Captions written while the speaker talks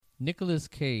Nicolas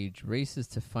Cage races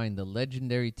to find the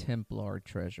legendary Templar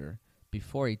treasure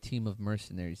before a team of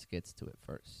mercenaries gets to it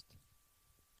first.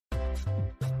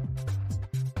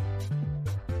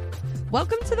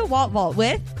 Welcome to the Walt Vault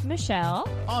with Michelle,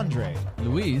 Andre,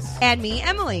 Luis. and me,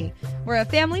 Emily. We're a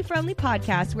family-friendly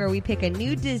podcast where we pick a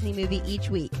new Disney movie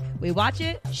each week. We watch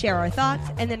it, share our thoughts,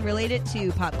 and then relate it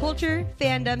to pop culture,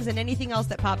 fandoms, and anything else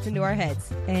that pops into our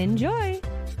heads. Enjoy!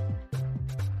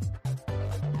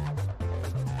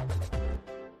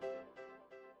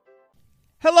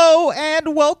 hello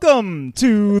and welcome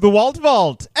to the Walt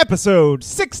Vault, episode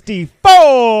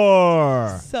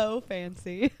 64. So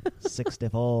fancy.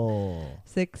 64.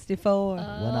 64.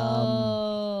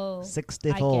 Oh,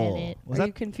 64. I get it. Was Are that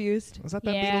you confused? was that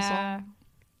Beatles song? Yeah,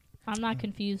 I'm not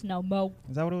confused no more.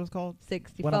 Is that what it was called?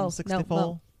 64. When I'm 64?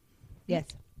 No. Yes.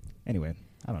 Anyway,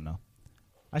 I don't know.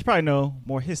 I should probably know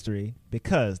more history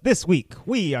because this week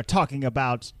we are talking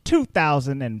about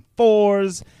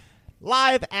 2004's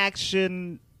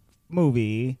live-action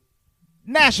movie,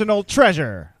 National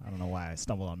Treasure. I don't know why I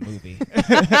stumbled on movie.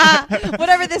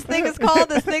 Whatever this thing is called,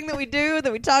 this thing that we do,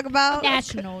 that we talk about.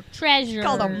 National Treasure. It's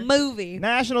called a movie.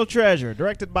 National Treasure,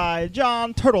 directed by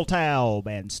John Turtletaub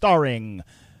and starring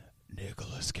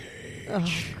Nicolas Cage. Oh,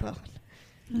 God.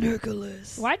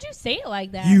 Nicholas. Why'd you say it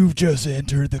like that? You've just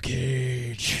entered the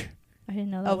cage. I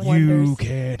didn't know that. Of was wonders. You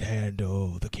can't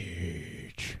handle the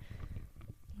cage.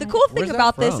 The cool thing Where's that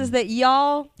about this from? is that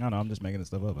y'all... I don't know. I'm just making this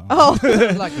stuff up. Oh,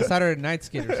 It's like a Saturday night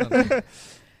skit or something.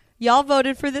 y'all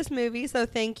voted for this movie, so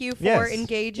thank you for Yes.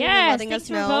 engaging and Yes, letting thanks us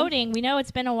for know. voting. We know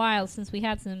it's been a while since we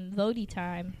had some voting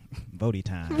time. Votey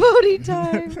time. Voting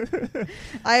time.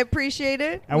 I appreciate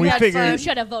it. And we You figured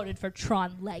should have voted for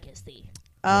Tron Legacy.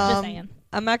 Just Um, saying.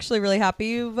 I'm actually really happy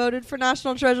you voted for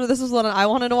National Treasure. This was one I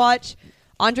wanted to watch.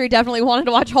 Andre definitely wanted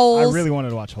to watch I Holes. really wanted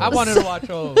to watch Holes. I wanted to watch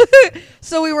Holes.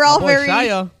 So we were all My boy very...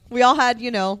 Shia. We all had,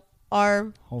 you know,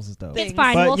 our... Holes is dope. Things. It's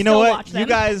fine. But We'll you know still what? watch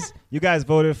them. You guys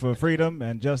voted for freedom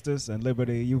and justice and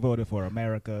liberty. You voted for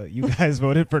America. You guys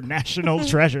voted for National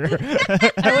Treasure.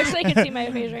 I wish they could see my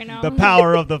face right now. The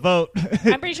power of the vote.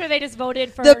 I'm pretty sure they just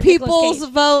voted for The Nicolas people's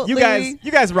Cage. vote, you Louis.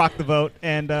 guys rock the vote,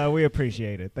 and we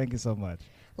appreciate it. Thank you so much.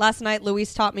 Last night,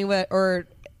 Luis taught me or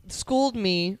schooled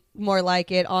me, more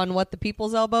like it, on what the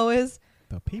people's elbow is.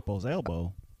 The people's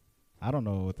elbow. I don't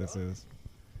know what this is.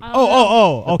 I don't know.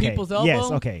 Oh, The okay. people's elbow?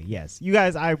 Yes, okay, yes. You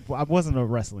guys, I wasn't a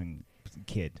wrestling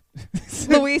kid.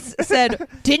 Luis said,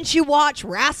 "Didn't you watch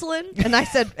wrestling?" And I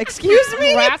said, "Excuse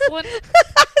me." Wrestling?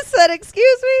 I said,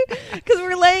 "Excuse me," because we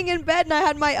were laying in bed and I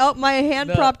had my hand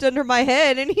No. propped under my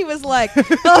head, and he was like,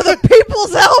 "Oh, the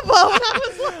people's elbow," and I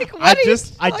was like, "What?" I are you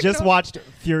just talking watched Fast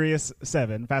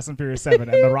and Furious 7,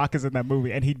 and The Rock is in that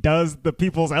movie, and he does the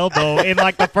people's elbow in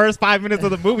like the first 5 minutes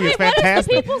of the movie. It's Wait, what is the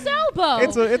fantastic. people's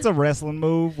elbow? It's a wrestling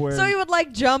move where So he would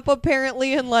like jump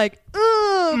apparently and like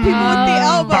people with the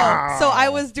elbow. So I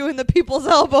was doing the people's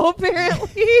elbow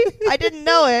apparently. I didn't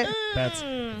know it, that's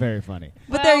very funny.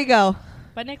 but there you go.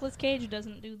 But Nicolas Cage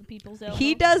doesn't do the people's elbow.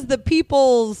 He does the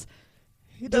people's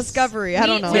He does- discovery. I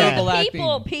don't know. Me too,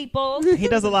 Yeah. people. He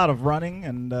does a lot of running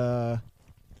and A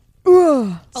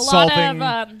solving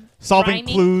lot of solving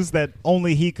rhyming. clues that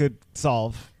only he could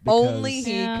solve. because- Only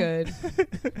he Yeah. could.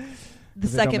 The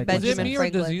Because they second don't make much Is it Benjamin me or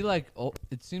does Franklin. he like? Oh,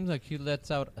 it seems like he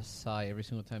lets out a sigh every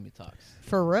single time he talks.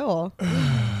 For real.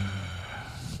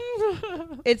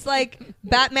 It's like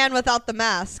Batman without the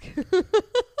mask.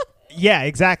 Yeah,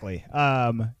 exactly.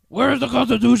 Where is the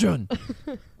Constitution?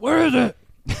 Where is it?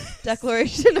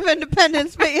 Declaration of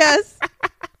Independence, but yes.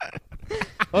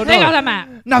 Oh They got no! a map.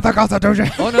 Not the Constitution.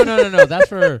 Oh no! That's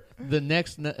for the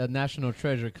next National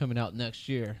Treasure coming out next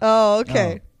year. Oh,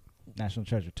 okay. National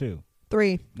Treasure 2.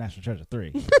 3. National Treasure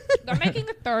 3. They're making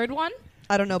a third one.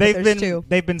 I don't know, but there's 2.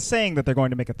 They've been saying that they're going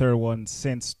to make a third one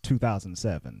since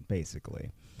 2007,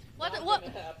 basically. What?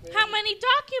 How many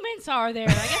documents are there?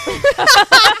 I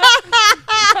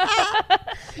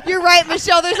guess. You're right,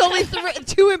 Michelle. There's only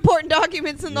 2 important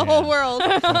documents in the Yeah. whole world.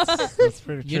 That's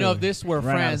pretty true. You know, if this were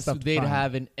Run out of France, stuff to they'd find.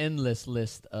 have an endless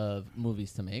list of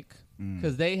movies to make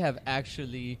because they have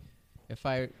actually, if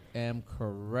I am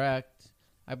correct,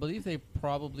 I believe they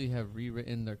probably have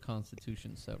rewritten their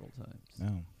constitution several times.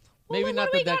 No. Maybe Well, not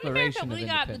what do the we got in America? Declaration of We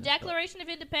got the Independence. but- Declaration of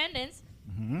Independence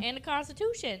Mhm. and the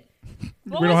Constitution.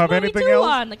 We don't have anything else?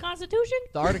 On the Constitution.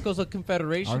 The Articles of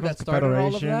Confederation Articles that of started all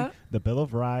of Confederation, that. the Bill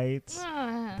of Rights.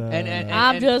 Ah. the-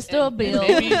 I'm just a and bill.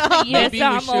 maybe- yes, maybe we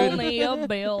I'm should- only a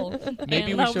bill.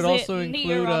 Maybe And we I'm should also sitting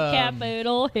here include, on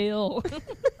Capitol Hill.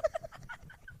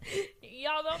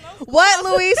 Y'all don't know. What,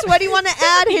 Luis? What do you want to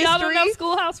add? Y'all don't know History?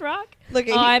 Schoolhouse Rock? Look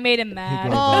at Oh, I made him mad.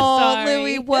 gave Oh, Sorry.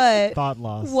 Louis, what? Thought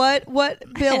lost.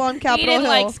 What bill on He Capitol didn't Hill?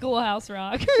 like Schoolhouse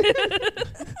Rock.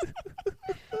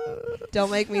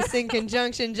 Don't make me sing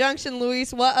Conjunction Junction,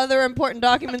 Luis. What other important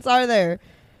documents are there?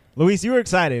 Luis, you were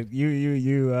excited.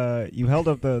 You held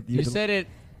up the. You said it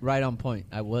right on point.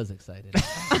 I was excited.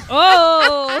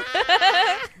 Oh.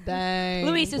 Dang.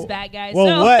 Luis is bad, guys.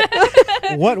 Well,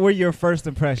 so. what were your first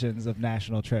impressions of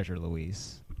National Treasure,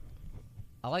 Luis?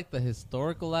 I like the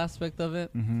historical aspect of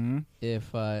it. Mm-hmm.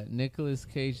 If Nicolas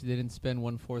Cage didn't spend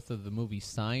 1/4 of the movie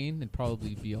sighing, it'd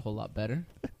probably be a whole lot better.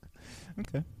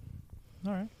 Okay.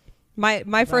 All right.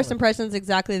 My first impression is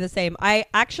exactly the same. I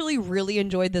actually really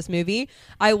enjoyed this movie.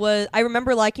 I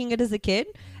remember liking it as a kid,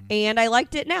 and I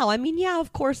liked it now. I mean, yeah,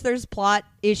 of course there's plot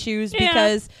issues Yeah.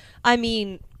 because I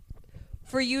mean,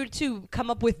 for you to come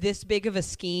up with this big of a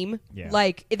scheme, Yeah.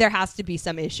 like there has to be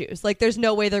some issues. Like there's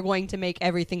no way they're going to make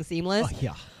everything seamless. Oh,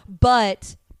 yeah.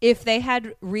 But if they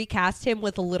had recast him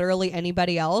with literally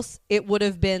anybody else, it would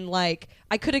have been like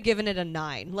I could have given it a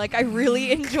 9. Like I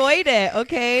really enjoyed it.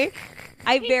 Okay,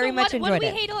 I Hey, very so much what enjoyed do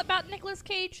it. we hate about Nicolas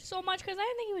Cage so much? Because I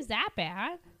didn't think he was that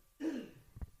bad.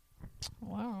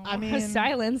 Wow. I mean-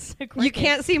 silence. You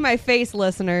can't see my face,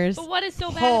 listeners. But what is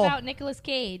so bad Oh. about Nicolas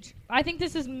Cage? I think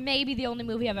this is maybe the only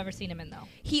movie I've ever seen him in, though.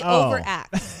 He Oh.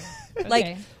 overacts.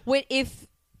 Like Okay.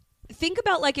 think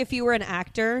about like if you were an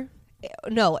actor.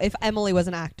 No, if Emily was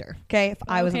an actor. Okay, if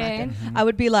I was an Okay. actor, I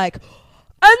would be like,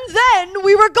 and then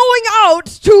we were going out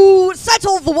to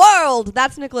settle the world.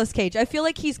 That's Nicolas Cage. I feel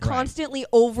like he's Right. constantly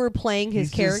overplaying his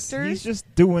He's characters. He's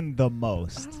just doing the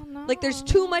most. I don't know. Like there's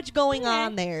too much going Okay.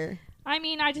 on there. I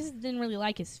mean, I just didn't really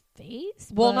like his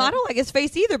face. Well, but- no, I don't like his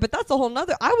face either, but that's a whole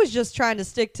nother. I was just trying to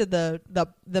stick to the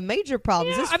major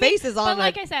problems. Yeah, His I mean, face is on But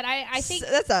like I said, I think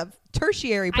that's a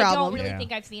tertiary I don't problem. really Yeah.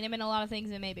 think I've seen him in a lot of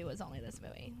things, and maybe it was only this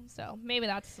movie. So maybe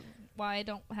that's why I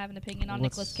don't have an opinion on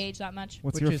What's- Nicolas Cage that much.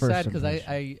 What's Which your is first sad because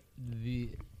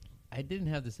impression? I didn't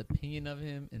have this opinion of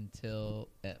him until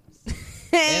M's.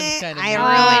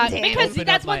 I ruined it. Because Opened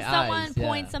that's up my when someone eyes, yeah.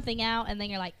 points something out, and then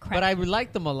you're like, crap. But I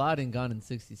liked them a lot in Gone in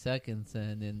 60 Seconds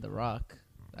and in The Rock.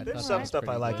 I There's thought some that was stuff I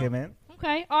pretty like good. him in.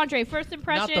 Okay, Andre, first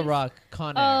impression Not The Rock,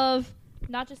 Con Air. of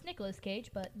not just Nicolas Cage,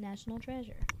 but National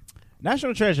Treasure.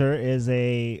 National Treasure is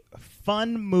a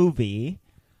fun movie.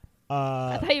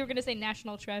 I thought you were going to say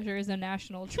National Treasure is a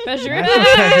national treasure. National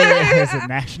Treasure is a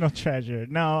national treasure.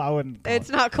 No, I wouldn't. Call It's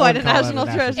it- not I quite a wouldn't call it national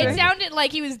treasure. It sounded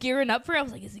like he was gearing up for it. I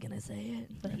was like, is he going to say it?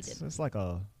 But he It's, didn't. it's like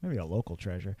maybe a local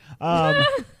treasure.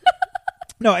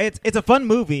 No, it's a fun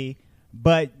movie,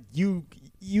 but you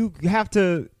have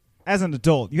to, as an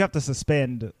adult, you have to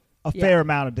suspend a fair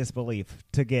amount of disbelief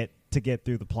to get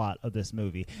through the plot of this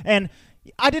movie. And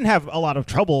I didn't have a lot of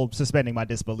trouble suspending my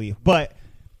disbelief, but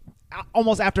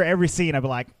almost after every scene, I'd be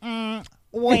like,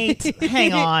 wait,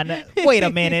 hang on, wait a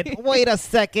minute, wait a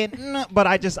second. But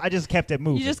I just kept it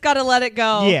moving. You just got to let it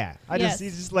go. Yeah, Yes.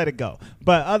 you just let it go.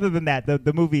 But other than that,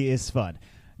 the movie is fun.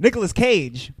 Nicolas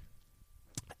Cage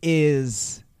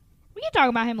is We can talk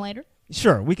about him later.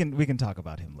 sure we can talk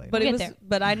about him later. But We'll it get was. there.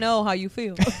 But I know how you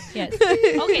feel. Yes.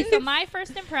 Okay, so my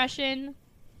first impression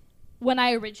when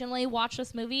I originally watched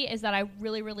this movie is that I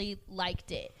really, really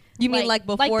liked it. You mean like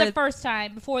before? Like the first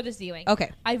time, before this viewing.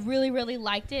 Okay. I really, really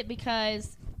liked it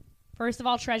because, first of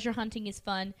all, treasure hunting is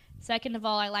fun. Second of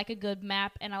all, I like a good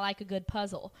map and I like a good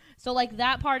puzzle. So, like,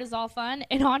 that part is all fun.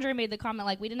 And Andre made the comment,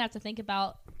 like, we didn't have to think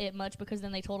about it much because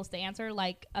then they told us the answer,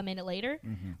 like, a minute later,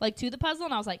 like, to the puzzle.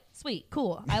 And I was like, sweet,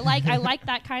 cool. I like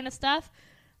that kind of stuff.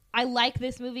 I like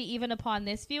this movie even upon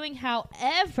this viewing.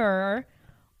 However,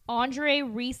 Andre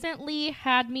recently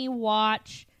had me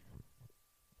watch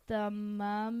The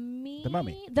Mummy.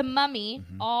 The Mummy.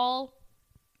 All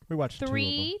we watched 2 of them.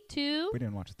 3, 2. We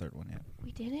didn't watch the third one yet.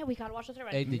 We didn't. We gotta watch the third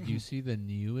one. Hey, did you see the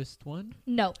newest one?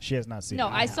 No. She has not seen No,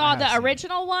 it. I saw have the seen it.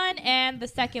 original one and the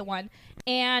second one.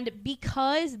 And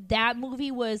because that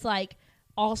movie was like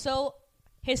also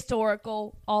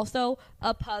historical, also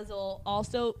a puzzle,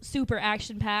 also super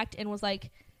action packed, and was like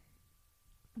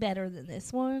better than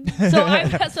this one. So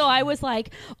I was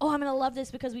like, oh, I'm gonna love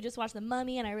this because we just watched The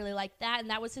Mummy and I really liked that, and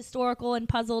that was historical and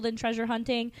puzzled and treasure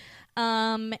hunting.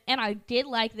 And I did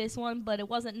like this one, but it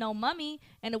wasn't no mummy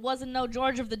and it wasn't no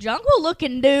George of the Jungle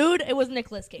looking dude. It was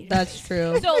Nicolas Cage. That's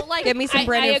true. So like, Give me some I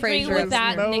Brendan agree Fraser. with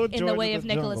that No in the George way of of the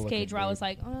Nicolas Jungle Cage, where I looking was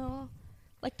like, oh,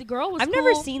 like the girl was. I've cool.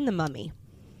 never seen The Mummy.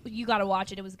 You got to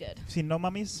watch it. It was good. Seen No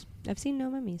Mummies? I've seen no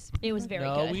mummies. It was very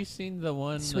no, good. we've seen the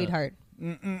one. Sweetheart.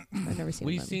 I've never seen.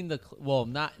 We've The Mummy. seen well,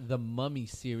 not the Mummy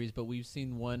series, but we've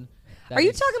seen one. that Are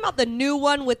you is- talking about the new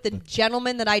one with the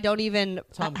gentleman that I don't even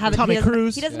Tom have? Cruise. Tommy he doesn't-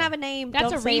 Cruise? He doesn't Yeah. have a name. That's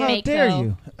Don't a say it. remake. How dare though.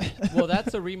 you? Well,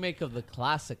 that's a remake of the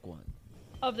classic one.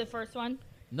 Of the first one.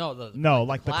 No,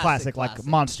 like the classic, like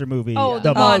monster movie. Oh,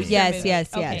 the the Oh, movie. yes, movie.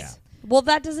 yes, Okay. yes. Well,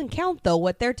 that doesn't count though.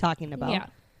 What they're talking about. Yeah.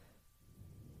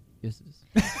 Yes, it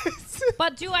is.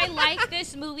 But do I like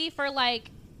this movie for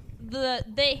like the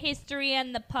history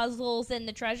and the puzzles and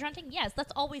the treasure hunting? Yes,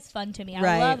 that's always fun to me. I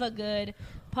Right. love a good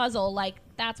puzzle. Like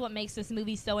that's what makes this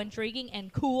movie so intriguing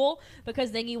and cool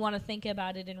because then you want to think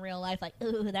about it in real life. Like,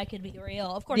 ooh, that could be real.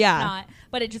 Of course Yeah. it's not,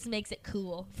 but it just makes it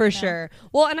cool. For you know? sure.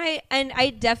 Well, and I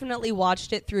definitely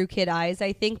watched it through kid eyes,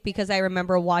 I think, because I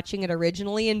remember watching it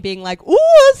originally and being like, ooh,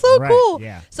 that's so Right, cool.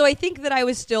 yeah. So I think that I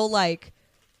was still like,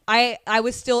 I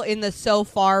was still in the so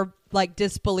far like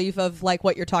disbelief of like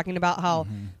what you're talking about, how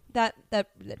that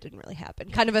didn't really happen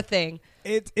kind of a thing.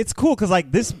 It's cool because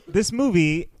like this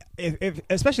movie, if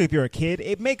especially if you're a kid,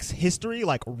 it makes history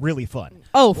like really fun.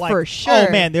 Oh, Like, for sure.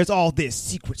 Oh man, there's all this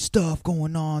secret stuff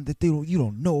going on that you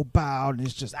don't know about, and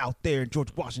it's just out there.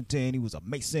 George Washington, he was a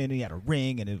Mason, and he had a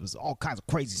ring, and it was all kinds of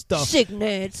crazy stuff.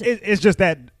 Signets. It's just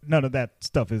that none of that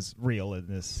stuff is real in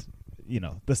this. You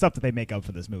know, the stuff that they make up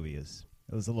for this movie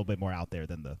it was a little bit more out there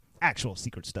than the actual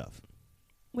secret stuff.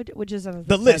 Which is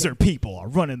The lizard people are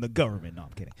running the government. No, I'm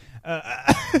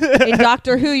kidding. in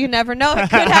Doctor Who, you never know. It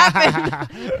could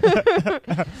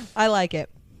happen. I like it.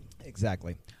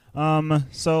 Exactly.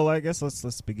 So I guess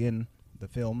let's begin the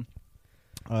film.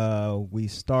 We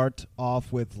start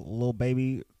off with little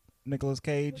baby Nicolas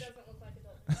Cage.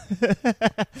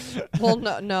 Well,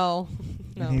 no.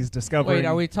 And he's discovering. Wait,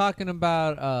 are we talking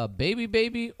about a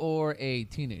baby or a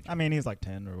teenager? I mean, he's like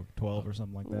 10 or 12 or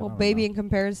something like that. Well, I don't baby know. in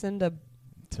comparison to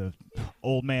to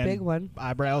old man big one.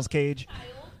 eyebrows Cage. Child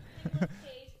Nicolas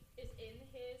Cage is in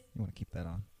his You want to keep that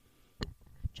on?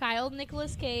 Child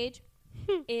Nicolas Cage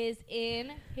is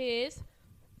in his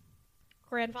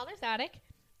grandfather's attic,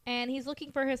 and he's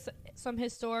looking for some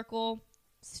historical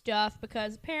stuff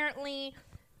because apparently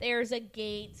there's a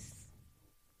Gates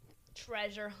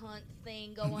treasure hunt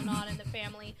thing going on in the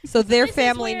family. So their this is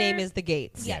family where- name is the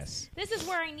Gates. Yes. This is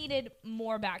where I needed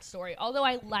more backstory. Although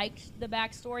I liked the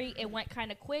backstory, it went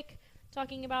kind of quick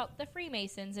talking about the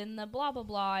Freemasons and the blah blah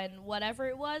blah and whatever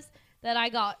it was that I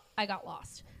got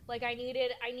lost. Like I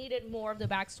needed more of the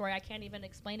backstory. I can't even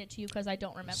explain it to you because I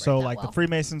don't remember. So it that like well. the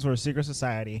Freemasons were a secret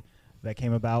society that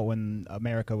came about when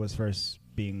America was first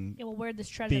being Yeah, well, where'd this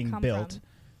treasure come built. from?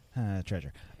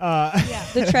 Treasure. Yeah,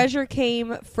 The treasure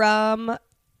came from.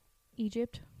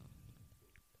 Egypt.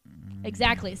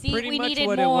 Exactly. See, Pretty we much needed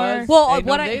what more. it was. Well, Hey, no,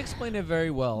 what they I- explained it very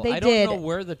well. They I don't did. know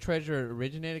where the treasure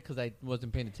originated because I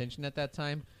wasn't paying attention at that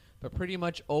time. But pretty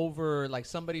much like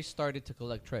somebody started to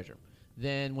collect treasure.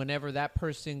 Then whenever that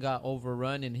person got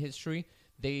overrun in history,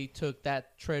 they took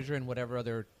that treasure and whatever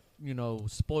other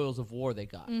spoils of war they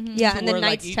got. Yeah, To and the where, like,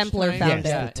 Knights each Templar time- found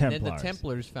Yes, it. the and then the Templars.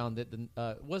 Templars found it.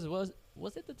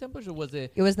 Was it the Templars or was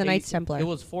it? It was the a- Knights Templar. It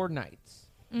was 4 knights.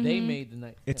 They made the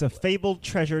Knights. It's a Templar. fabled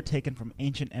treasure taken from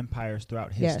ancient empires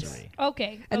throughout Yes. history.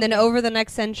 Okay. And then over the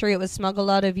next century, it was smuggled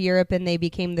out of Europe, and they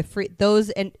became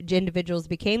individuals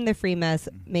became the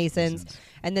Freemasons.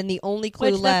 And then the only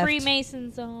clue which left. the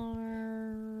Freemasons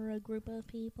are a group of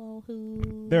people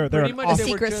who They're Pretty an much a they were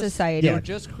secret just- society. They Yeah. were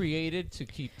just created to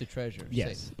keep the treasure.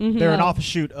 Yes, safe. they're an Oh.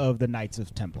 offshoot of the Knights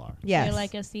of Templar. Yes. They're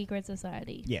like a secret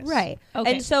society. Yes, Right.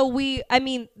 Okay. And so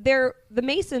the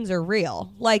Masons are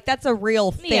real. Like that's a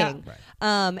real thing. Yeah.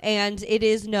 Right. And it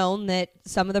is known that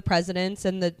some of the presidents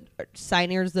and the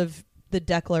signers of the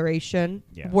Declaration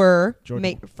Yeah. were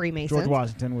George- Freemasons. George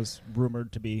Washington was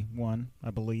rumored to be one, I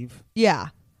believe. Yeah.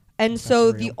 And That's so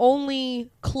real. the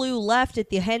only clue left at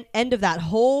the end of that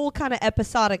whole kind of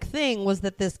episodic thing was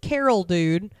that this Carroll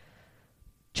dude,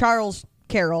 Charles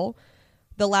Carroll,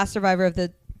 the last survivor of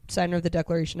the signer of the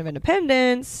Declaration of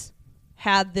Independence,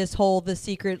 had the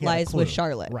secret He had a lies with clue.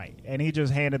 Charlotte. Right, and he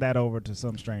just handed that over to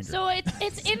some stranger. So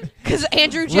it's in Because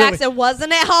Andrew Jackson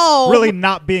wasn't at home. really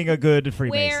not being a good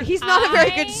Freemason. He's not a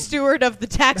very good steward of the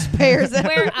taxpayers and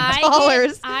where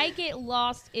dollars. I get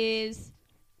lost is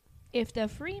if the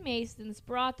Freemasons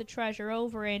brought the treasure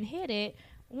over and hid it,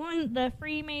 wouldn't the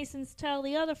Freemasons tell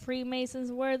the other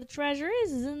Freemasons where the treasure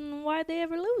is and why'd they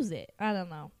ever lose it? I don't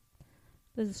know.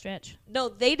 This is a stretch. No,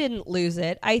 they didn't lose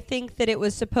it. I think that it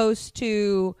was supposed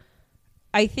to.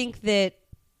 I think that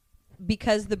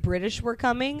because the British were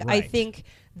coming, I Right. think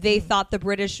they thought the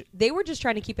British. They were just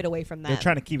trying to keep it away from them. They're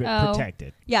trying to keep it Oh.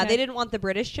 protected. Yeah, Okay. they didn't want the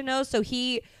British to know. So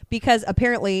because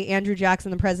apparently Andrew Jackson,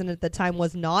 the president at the time,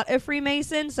 was not a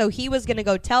Freemason. So he was going to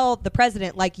go tell the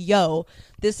president, like, yo,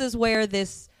 this is where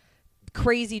this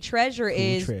crazy treasure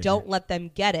is. treasure. Don't let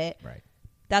them get it. Right.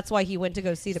 That's why he went to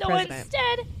go see the So president.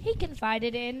 instead, he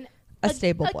confided in A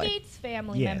stable boy. Gates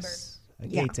family Yes. A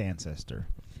Yeah. Gates ancestor. member.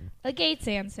 A Gates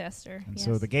ancestor. And yes.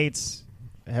 so the Gates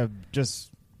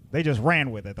they just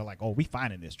ran with it. They're like, oh, we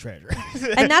finding this treasure.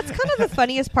 And that's kind of the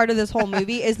funniest part of this whole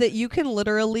movie is that you can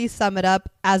literally sum it up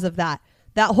as of that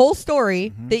whole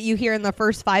story that you hear in the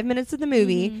first 5 minutes of the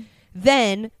movie.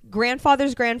 Then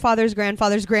grandfather's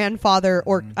grandfather,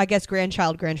 or I guess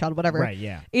grandchild, whatever, Right,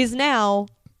 yeah. is now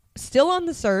still on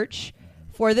the search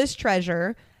for this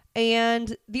treasure.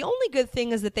 And the only good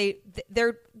thing is that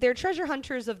they're treasure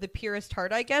hunters of the purest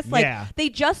heart, I guess. Like, Yeah. they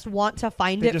just want to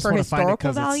find They it just for wanna find it historical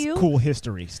 'cause it's value. cool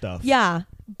history stuff. Yeah.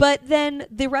 But then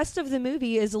the rest of the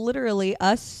movie is literally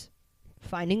us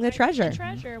finding the treasure. The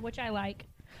treasure, which I like.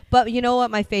 But you know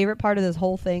what my favorite part of this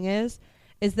whole thing is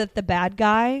that the bad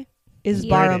guy is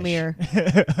Yeah. Boromir.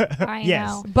 I Yes.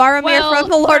 know. Boromir Well, from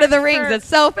the Lord of the for- Rings. for- It's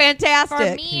so fantastic.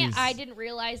 For me, He's- I didn't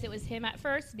realize it was him at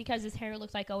first because his hair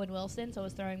looked like Owen Wilson, so it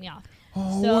was throwing me off.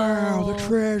 Oh, So- wow, the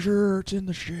treasure. It's in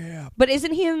the ship. But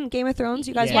isn't he in Game of Thrones?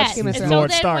 You guys Yes, watch Game of and he's Thrones? so Lord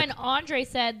then Stark. when Andre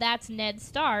said that's Ned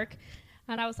Stark,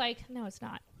 and I was like, no, it's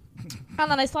not. And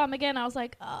then I saw him again. I was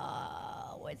like,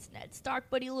 oh, it's Ned Stark,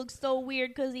 but he looks so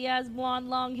weird because he has blonde,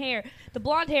 long hair. The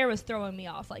blonde hair was throwing me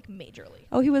off like majorly.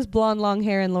 Oh, he was blonde, long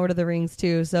hair in Lord of the Rings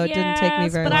too, so it didn't take me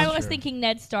Yes, very but long. I was Sure. thinking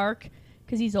Ned Stark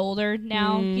because he's older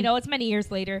now. Mm. You know, it's many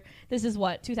years later. This is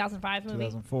what, 2005 movie?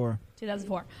 2004.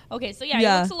 2004. Okay, so yeah,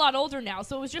 Yeah. he looks a lot older now.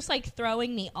 So it was just like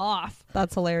throwing me off.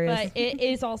 That's hilarious. But it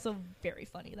is also very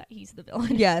funny that he's the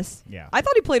villain. Yes. Yeah. I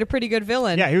thought he played a pretty good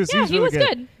villain. Yeah, he was. Yeah, was he really was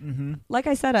good. Mm-hmm. Like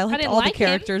I said, I liked didn't all like the him.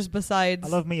 characters besides I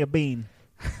love me a bean.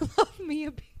 Love Me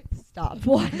a Bean. Stop.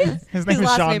 What? His name is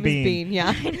last Sean name Bean. is Bean,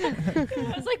 yeah.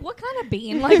 I was like, what kind of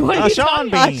bean? Like, what are you Sean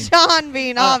talking Bean. about? Sean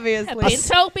Bean, A obviously.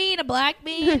 pinto bean, a black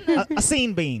bean, A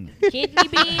scene bean. kidney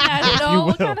bean. I don't You know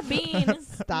what will. kind of bean.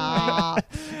 Stop.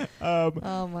 Um,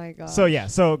 Oh my god. so yeah,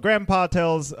 so Grandpa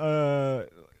tells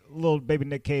little baby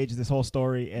Nick Cage this whole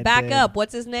story. And Back then up.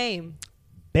 What's his name?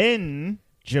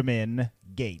 Benjamin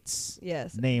Gates.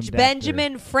 Yes. Named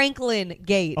Benjamin Franklin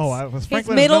Gates. Oh, I was his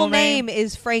Franklin's middle middle name? name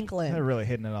is They're Franklin. really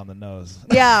hitting it on the nose.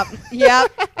 Yeah.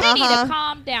 Yep. I need to Uh-huh.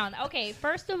 calm down. Okay,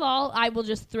 first of all, I will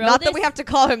just throw Not this. that we have to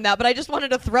call him that, but I just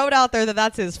wanted to throw it out there that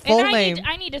that's his full and name.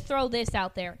 I need to throw this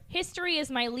out there. History is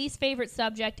my least favorite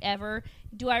subject ever.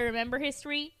 Do I remember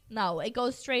history? No, it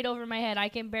goes straight over my head. I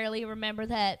can barely remember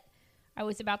that. I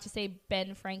was about to say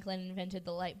Ben Franklin invented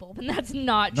the light bulb, and that's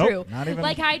not Nope, true. not even-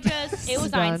 Like it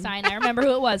was Done. Einstein. I remember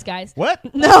who it was, guys. What?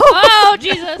 No. Oh,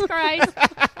 Jesus Christ.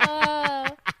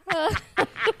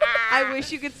 I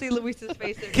wish you could see Luis's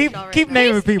face. in Keep Michelle right keep now.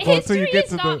 naming people until History you get is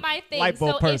to not the my thing. light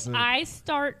bulb So person. if I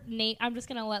start I'm just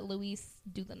gonna let Luis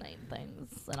do the name things,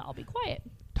 and I'll be quiet.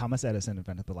 Thomas Edison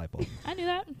invented the light bulb. I knew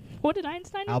that. What did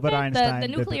Einstein Albert invent? Einstein. The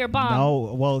did nuclear bomb.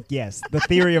 No, well, yes. The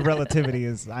theory of relativity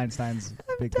is Einstein's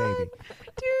big done. baby.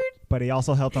 Dude. But he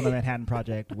also helped on the Manhattan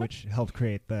Project, which helped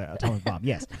create the atomic bomb.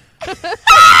 Yes.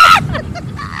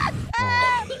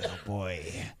 Oh boy.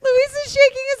 Luis is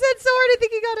shaking his head so hard I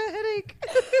think he got a headache.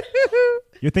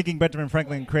 You're thinking Benjamin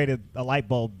Franklin created a light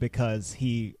bulb because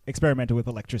he experimented with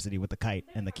electricity with the kite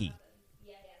and the key.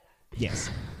 Yes.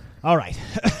 All right.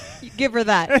 Give her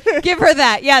that. Give her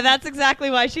that. Yeah, that's exactly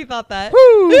why she thought that.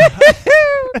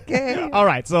 Okay. All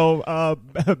right. So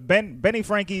Benny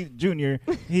Frankie Jr.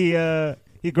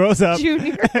 He grows up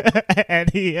Junior.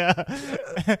 and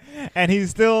he's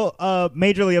still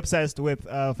majorly obsessed with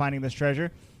finding this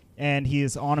treasure, and he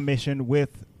is on a mission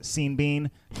with Scene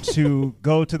Bean to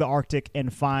go to the Arctic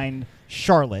and find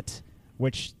Charlotte,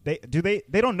 which they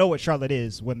don't know what Charlotte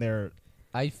is when they're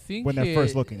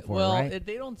first looking for it, well, right?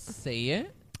 they don't say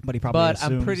it, but he probably but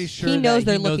assumes. I'm pretty sure He knows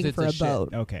that they're he knows looking it's for a ship.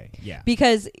 boat. Okay, yeah.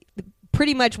 Because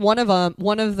pretty much one of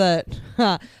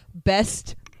the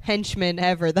best henchmen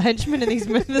ever. The henchmen in this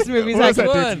movie is What was like, that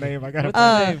One. dude's name? I got it.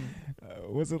 What's his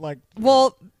name? Was it like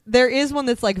well, there is one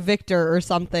that's like Victor or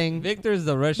something. Victor's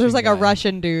the Russian. There's like a guy.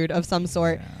 Russian dude of some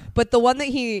sort. Yeah. But the one that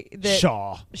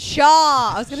Shaw?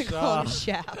 Shaw. I was going to call him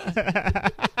Shaft.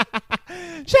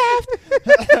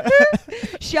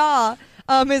 Shaw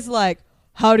is like,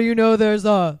 how do you know there's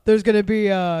going to be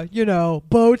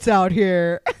boats out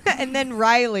here? And then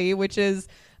Riley, which is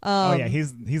Oh yeah,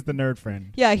 he's the nerd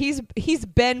friend. yeah, he's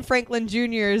Ben Franklin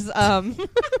Jr.'s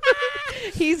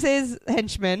he's his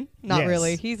henchman. Not Yes.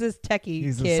 really. He's his techie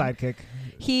He's kid. the sidekick.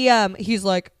 He's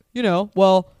like,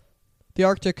 well, the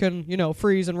Arctic can,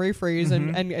 freeze and refreeze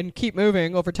and keep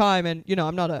moving over time, and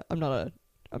I'm not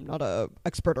a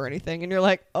expert or anything. And you're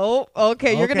like, oh,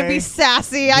 okay, you're gonna Okay. be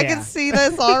sassy. I Yeah. can see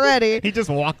this already. He just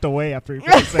walked away after he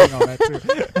finished saying all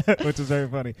that too, which is very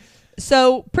funny.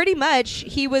 So pretty much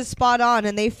he was spot on,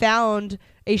 and they found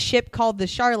a ship called the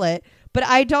Charlotte. But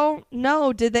I don't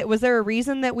know. Was there a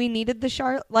reason that we needed the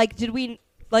Charlotte? Like, did we?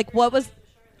 Like, what was?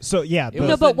 So yeah, It No,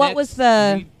 was but the what next- was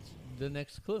the- the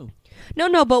next clue.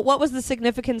 No, but what was the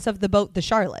significance of the boat, the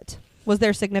Charlotte? Was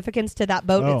there significance to that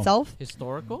boat Oh. itself?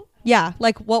 Historical? Yeah,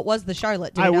 like what was the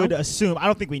Charlotte? Do you I know? would assume. I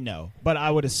don't think we know, but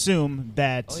I would assume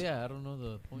that Oh yeah, I don't know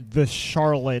the point. the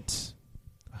Charlotte.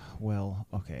 Well,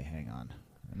 okay, hang on.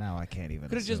 Now I can't even.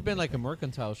 Could have just assume been like a anything.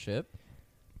 mercantile ship.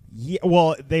 Yeah.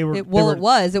 Well, they were. It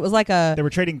was. It was like a. They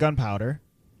were trading gunpowder.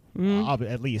 Mhm.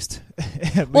 At least.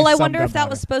 Well, I wonder if that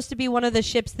was supposed to be one of the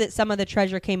ships that some of the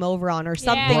treasure came over on, or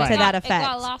something Yeah, to it that got- effect. It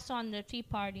got lost on the Tea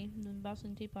Party, the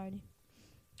Boston Tea Party.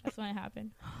 That's when it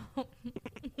happened.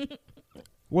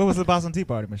 What was the Boston Tea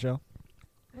Party, Michelle?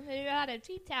 They had a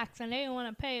tea tax and they didn't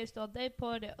want to pay us, so they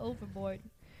put it overboard.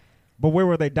 But where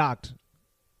were they docked?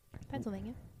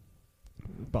 Pennsylvania.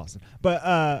 Boston. But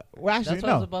well, actually That's why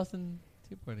it was no. a Boston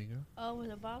Tea Party, girl. Oh, it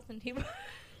was a Boston Tea Party.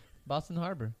 Boston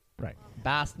Harbor. Right.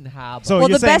 Boston Harbor. So Well,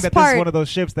 you're the saying best that this is part- one of those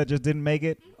ships that just didn't make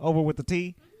it over with the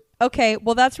tea? Okay,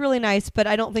 well that's really nice, but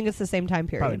I don't think it's the same time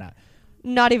period. Probably not.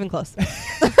 Not even close.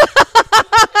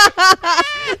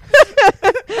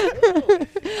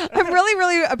 I'm really,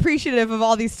 really appreciative of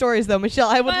all these stories, though, Michelle.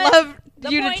 I would But love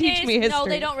The you to point teach is, me history. No,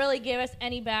 they don't really give us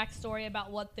any backstory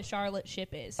about what the Charlotte ship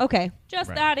is. Okay, Just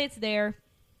Right. that it's there.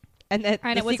 and that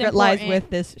And the it was secret lies important. with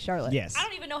this Charlotte. Yes. I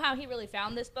don't even know how he really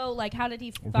found this boat. Like, how did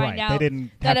he find Right. out They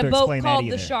didn't that have a to boat explain that called the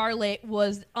either. Charlotte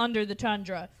was under the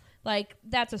tundra? Like,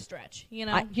 that's a stretch, you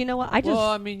know? You know what? I just well,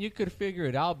 I mean, you could figure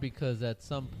it out because at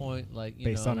some point, like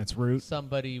Based on its route.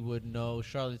 somebody would know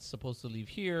Charlotte's supposed to leave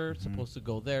here, supposed to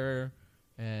go there,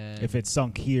 and If it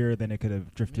sunk here, then it could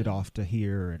have drifted off to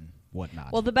here and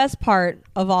whatnot. well, the best part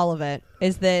of all of it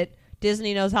is that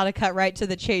Disney knows how to cut right to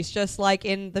the chase, just like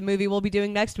in the movie we'll be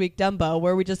doing next week, Dumbo,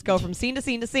 where we just go from scene to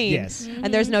scene to scene, Yes.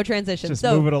 and there's no transition. Just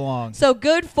so move it along. So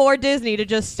good for Disney to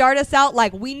just start us out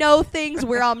like we know things,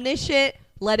 we're omniscient,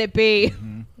 let it be.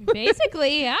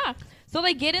 Basically, yeah. So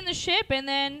they get in the ship and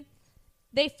then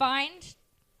they find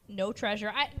no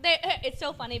treasure. It's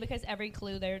so funny because every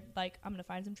clue they're like, I'm going to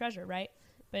find some treasure, right?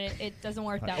 But it doesn't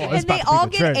work that Oh, way. it's And they about to be all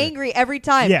the get treasure. angry every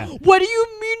time. Yeah. What do you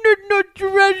mean there's no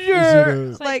treasure?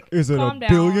 Is it like, Is it calm a down.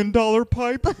 $1 billion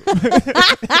pipe?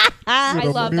 I Is it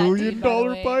a love that $1 dude, million by the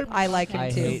way. pipe? I like him I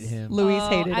too. hate him. Louise Oh,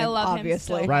 hated I him, love him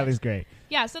obviously. so Riley's great.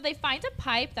 Yeah, so they find a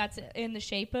pipe that's in the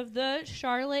shape of the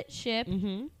Charlotte ship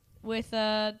hmm with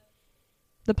The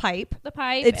pipe. the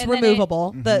pipe. It's and then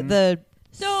removable. Mhm. The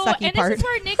So, sucky and part. this is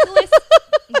where Nicholas...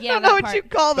 I yeah, don't know that what part. you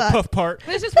call The that. puff part.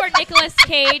 This is where Nicolas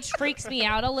Cage freaks me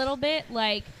out a little bit.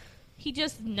 Like, he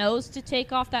just knows to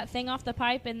take off that thing off the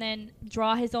pipe and then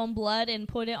draw his own blood and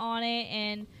put it on it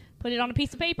and put it on a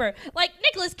piece of paper. Like,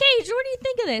 Nicolas Cage, what do you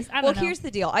think of this? I don't Well, know. here's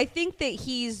the deal. I think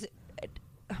that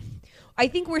I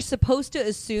think we're supposed to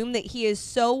assume that he is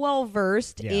so well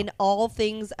versed Yeah. in all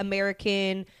things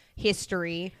American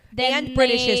history Then and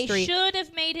British they history. should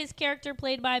have made his character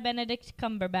played by Benedict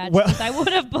Cumberbatch. Well- 'Cause I would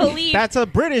have believed. That's a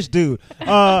British dude.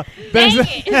 Dang There's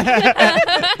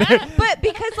it. But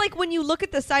because like when you look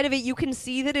at the side of it, you can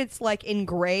see that it's like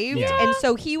engraved. Yeah. And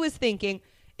so he was thinking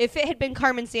if it had been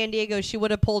Carmen Sandiego, she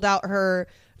would have pulled out her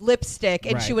lipstick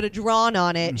and she Right. Mm-hmm. would have drawn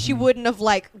on it. She wouldn't have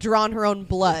like drawn her own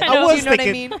blood. I I know. was you know what I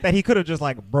thinking mean? that he could have just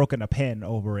like broken a pen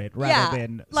over it rather Yeah,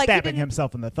 than like he stabbing didn't-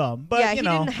 himself in the thumb. But yeah, you he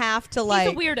know, didn't have to He's like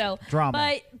a weirdo.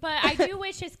 drama. But I do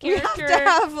wish his we have character... to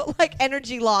have like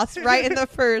energy loss right in the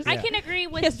first. I Yeah. can agree He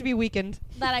with has to be weakened.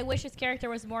 that. I wish his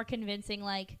character was more convincing.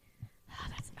 Like,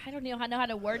 I don't know how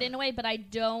to word it in a way, but I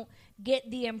don't get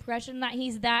the impression that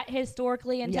he's that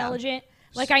historically intelligent.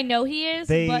 Like, I know he is,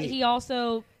 They- but he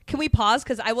also... Can we pause?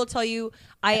 Because I will tell you,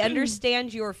 I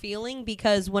understand your feeling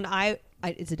because when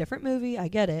it's a different movie, I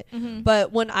get it. Mm-hmm.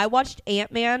 But when I watched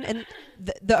Ant-Man and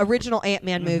the original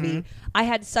Ant-Man movie, I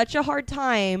had such a hard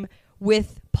time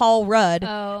with Paul Rudd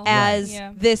Oh, as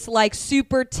yeah. this like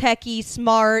super techie,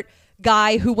 smart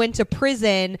guy who went to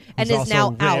prison and Who's is now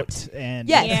also out. ripped and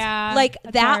Yes, Yeah, like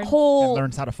that's that hard. and whole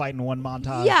learns how to fight in one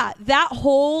montage. yeah, that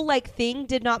whole like thing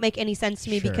did not make any sense to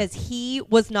me Sure. because he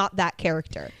was not that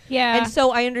character. Yeah. And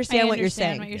so I understand, what you're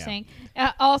understand saying. what you're Yeah. saying.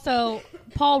 Also,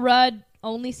 Paul Rudd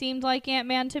only seemed like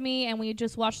Ant-Man to me, and we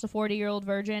just watched The 40-Year-Old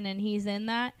Virgin, and he's in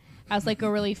that as like a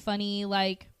really funny,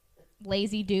 like,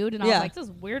 lazy dude, and I Yeah. was like, this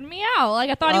is weirding me out.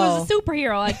 Like, I thought he was a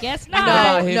superhero. I guess What not.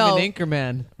 about him no. and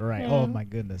Anchorman? Right. Yeah. Oh my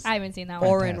goodness. I haven't seen that one.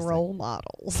 Foreign Fantastic. role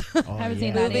models. Oh, haven't seen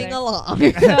yeah. that Moving either.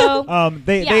 along. So,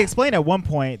 They Yeah. explain at one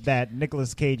point that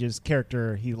Nicolas Cage's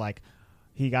character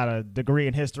he got a degree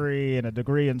in history and a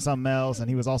degree in something else, and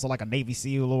he was also like a Navy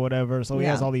SEAL or whatever. So he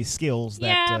Yeah. has all these skills that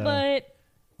yeah, but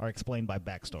are explained by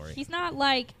backstory. he's not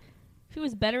like... If he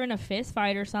was better in a fist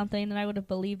fight or something, then I would have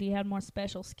believed he had more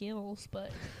special skills, but...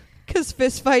 Because Does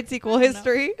fist fights equal I don't know.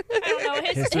 history? I don't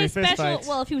know. History, His fist special. fights.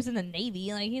 Well, if he was in the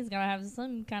Navy, like he's gonna have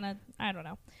some kind of. I don't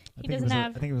know. He doesn't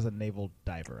have. I think it was a naval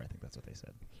diver. I think that's what they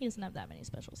said. He doesn't have that many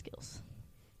special skills.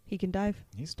 He can dive.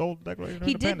 He stole the Declaration of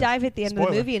He did Independence. dive at the end of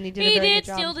Spoiler. the movie, and he did. He a very did good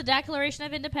job. steal the Declaration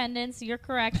of Independence. You're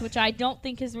correct, which I don't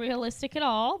think is realistic at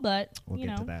all. But We'll you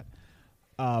get know, to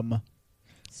that.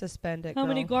 Suspend it. how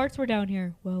many girl. guards were down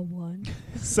here? Well, one.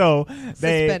 So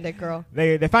Suspend it, girl.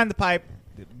 they find the pipe,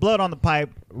 blood on the pipe,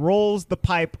 rolls the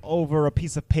pipe over a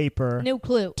piece of paper No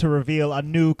clue. to reveal a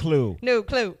new clue. No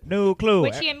clue. New clue.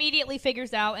 Which he immediately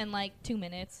figures out in like 2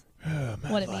 minutes.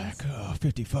 What it means.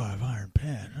 55 iron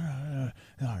pen,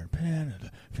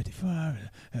 55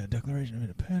 Declaration of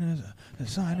Independence,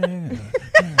 signing.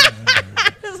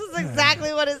 This is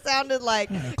exactly what it sounded like.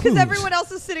 Because clues. everyone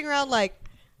else is sitting around like,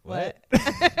 what?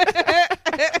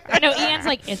 I know Ian's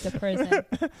like, it's a prison.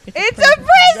 It's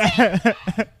a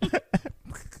prison.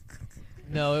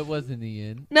 No, it wasn't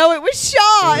Ian. No, it was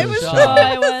Shaw. It It was was Shaw. Shaw.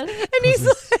 Oh, it was. And he's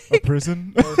a like,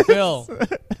 prison. Or Phil.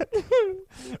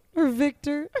 or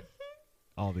Victor.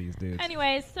 All these dudes.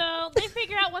 Anyway, so they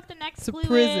figure out what the next It's a clue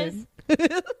prison.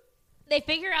 is. They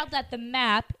figure out that the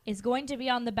map is going to be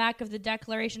on the back of the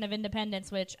Declaration of Independence,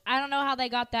 which I don't know how they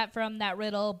got that from that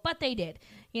riddle, but they did.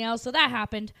 You know, so that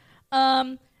happened.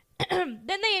 Then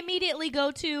they immediately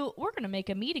go to, we're going to make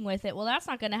a meeting with it. Well, that's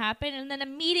not going to happen. And then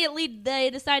immediately they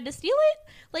decide to steal it.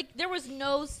 Like, there was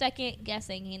no second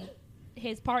guessing. And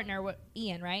his partner,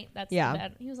 Ian, right? That's Yeah. the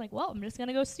bad. He was like, well, I'm just going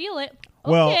to go steal it.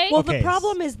 Well- Okay. Well, Okay. the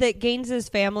problem is that Gaines's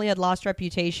family had lost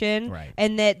reputation, Right.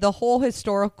 and that the whole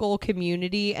historical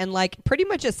community and like pretty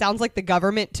much it sounds like the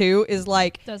government too is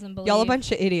like Doesn't believe. y'all a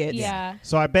bunch of idiots. Yeah.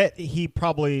 So I bet he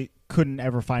probably couldn't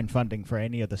ever find funding for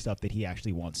any of the stuff that he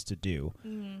actually wants to do,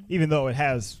 even though it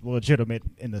has legitimate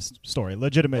in this story,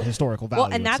 legitimate historical value.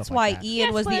 Well, and that's stuff why like that. Ian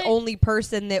Yes, was the but- only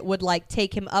person that would like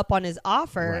take him up on his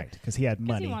offer right, because he had 'Cause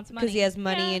money. he wants money. because he has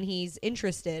money Yeah. and he's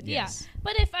interested. Yeah. Yes.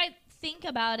 But if I think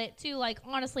about it too, like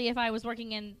honestly, if I was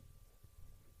working in,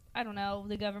 I don't know,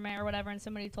 the government or whatever, and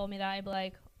somebody told me that, I'd be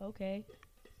like, okay.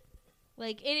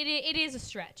 Like it is a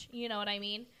stretch. You know what I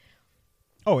mean?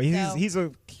 Oh, So- he's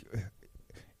a.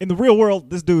 In the real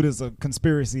world, this dude is a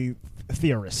conspiracy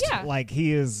theorist. Yeah. Like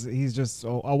he's just a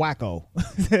wacko.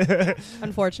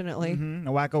 Unfortunately, A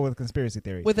wacko with conspiracy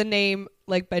theories. with a name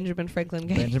like Benjamin Franklin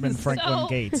Gates. Benjamin Franklin So-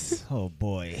 Gates. Oh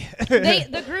boy.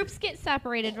 The groups get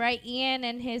separated, right? Ian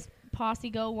and his posse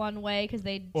go one way because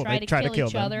they try to kill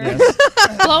each them, other, yes.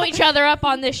 blow each other up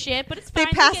on this ship. But it's They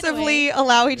fine. get passively away.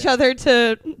 allow each other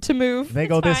to move. They It's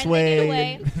go this fine, they get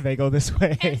way. away. They go this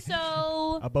way. And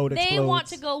so A boat they want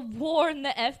explodes. to go warn the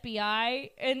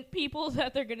FBI and people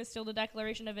that they're going to steal the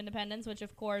Declaration of Independence, which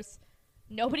of course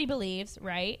nobody believes,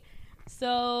 right?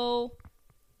 So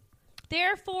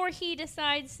therefore he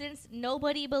decides, since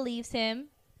nobody believes him,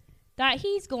 that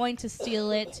he's going to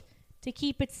steal it to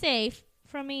keep it safe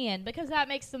from Ian, because that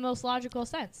makes the most logical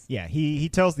sense. Yeah, he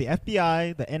tells the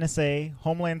FBI, the NSA,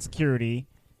 Homeland Security,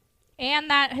 And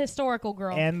that historical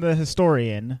girl. and the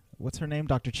historian, what's her name,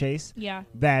 Dr. Chase, yeah.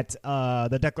 that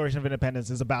the Declaration of Independence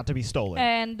is about to be stolen.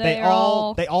 And they they're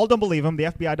all they all don't believe him. The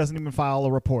FBI doesn't even file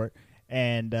a report,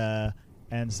 and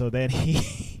so then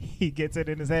he gets it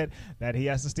in his head that he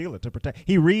has to steal it to protect.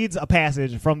 He reads a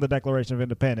passage from the Declaration of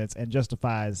Independence and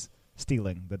justifies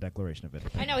stealing the Declaration of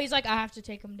Independence. I know, he's like, I have to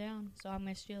take him down, so I'm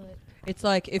going to steal it. It's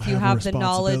like if I you have a have the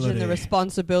knowledge and the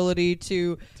responsibility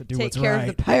to do take what's care right.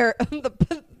 of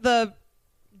the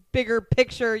bigger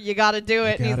picture, you got to do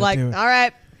it. And he's gotta like, do it. all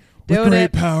right, With doing great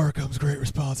it. power comes great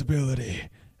responsibility,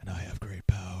 and I have great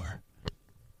power.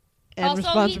 And also,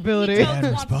 responsibility. He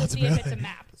And wants to see if it's a responsibility.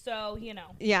 map, so, you know.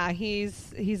 Yeah,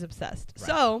 he's obsessed. Right.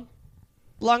 So,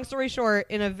 long story short,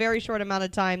 in a very short amount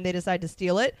of time, they decide to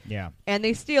steal it, Yeah, and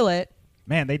they steal it.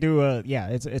 man, they do.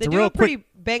 It's They a do real a pretty quick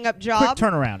bang up job.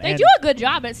 turnaround. They and- do a good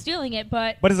job at stealing it,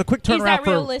 but but it's a quick Is that turnaround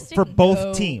realistic? for both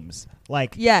No. teams.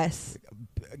 Like Yes.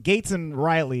 Gates and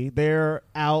Riley, they're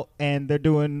out and they're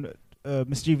doing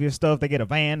mischievous stuff. They get a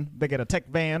van, they get a tech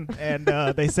van, and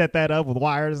they set that up with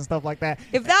wires and stuff like that.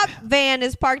 If that van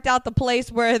is parked out the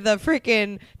place where the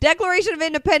freaking Declaration of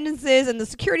Independence is and the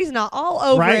security's not all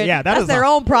over Right? it, Yeah, that's is their a-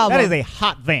 own problem. That is a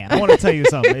hot van. I want to tell you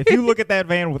something. If you look at that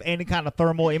van with any kind of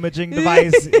thermal imaging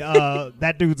device,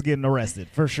 that dude's getting arrested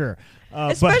for sure.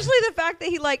 Especially the fact that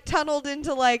he like tunneled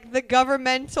into like the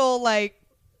governmental like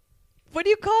what do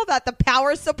you call that? The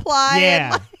power supply.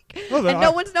 Yeah. And, Well, and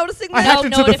no one's noticing I that. hacked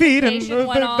into the feed and notification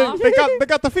went off. they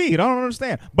got the feed. I don't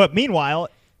understand. But meanwhile,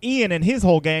 Ian and his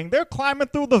whole gang, they're climbing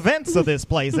through the vents of this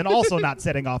place and also not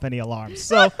setting off any alarms.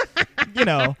 So, you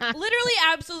know. Literally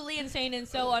absolutely insane and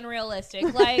so unrealistic.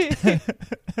 Like,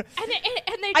 and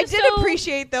they I just did so,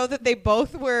 appreciate though that they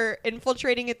both were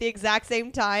infiltrating at the exact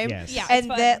same time. Yes. Yeah, And it's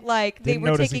fun. that like they Didn't were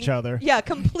notice taking each other. Yeah,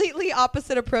 completely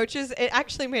opposite approaches. It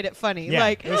actually made it funny. Yeah.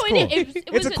 Like It was No, cool. it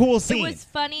It's a cool scene. It was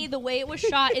funny. The way it was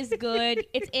shot is good.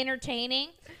 It's entertaining.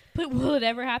 But will it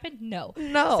ever happen? No.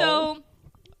 no. So,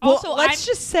 well, also, let's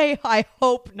just say I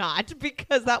hope not,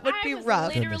 because that would be I was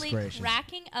rough. literally Goodness gracious.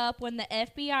 cracking up when the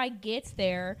FBI gets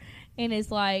there and is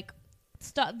like,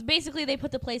 basically they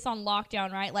put the place on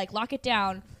lockdown, right? Like, lock it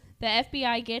down. The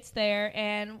FBI gets there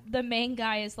and the main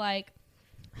guy is like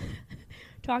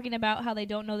talking about how they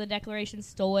don't know the Declaration's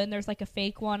stolen. There's like a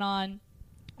fake one on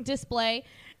display.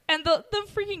 And the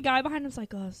freaking guy behind him's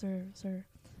like, oh, sir.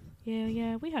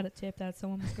 Yeah, we had a tip that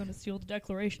someone was going to steal the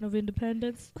Declaration of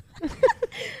Independence.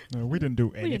 No, we didn't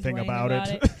do anything about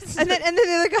it. And then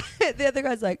the other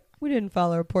guy's like, we didn't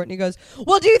file a report. And he goes,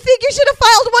 well, do you think you should have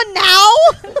filed one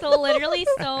now? So literally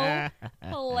so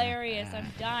hilarious. I'm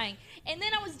dying. And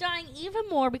then I was dying even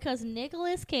more because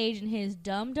Nicolas Cage and his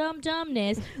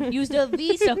dumbness used a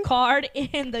Visa card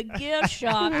in the gift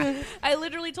shop. I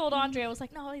literally told Andre, I was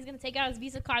like, no, he's going to take out his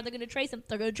Visa card. They're going to trace him.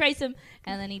 They're going to trace him.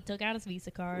 And then he took out his Visa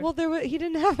card. Well, he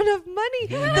didn't have enough money.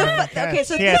 Okay,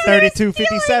 so he had this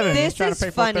 32.57. This trying is to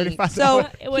pay funny. For So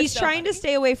It was he's so trying to funny.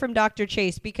 stay away from Dr.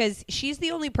 Chase because she's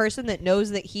the only person that knows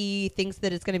that he thinks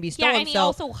that it's going to be stolen. yeah, and he so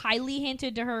also highly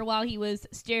hinted to her while he was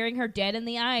staring her dead in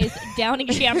the eyes, downing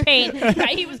champagne, that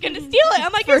he was going to steal it.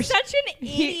 I'm like, you're First, such an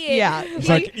idiot. yeah. It's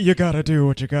like, you gotta do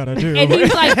what you gotta do. And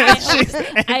he's like,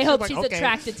 I hope like, she's okay.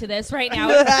 attracted to this right now.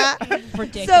 So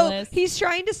Ridiculous. he's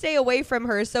trying to stay away from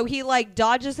her. So he like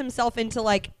dodges himself into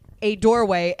like a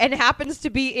doorway and happens to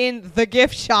be in the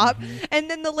gift shop. And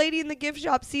then the lady in the gift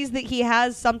shop sees that he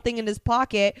has something in his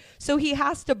pocket. So he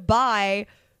has to buy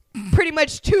pretty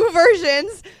much two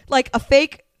versions, like a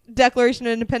fake Declaration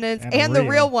of Independence And and a the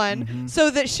real. real one, Mhm. so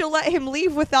that she'll let him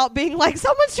leave without being like,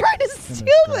 someone's trying to steal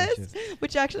this, gracious.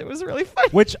 which actually was really funny.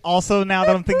 Which also, now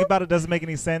that I'm thinking about it, doesn't make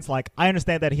any sense. Like, I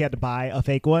understand that he had to buy a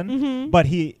fake one, but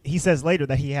he says later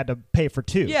that he had to pay for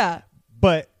two. Yeah.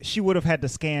 But she would have had to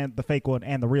scan the fake one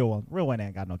and the real one. Real one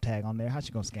ain't got no tag on there. How's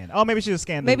she gonna scan it? Oh, maybe she just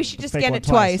scanned. Maybe the, she the just fake scanned one it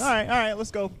twice. All right,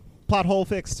 let's go. Plot hole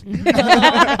fixed.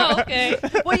 Oh, okay.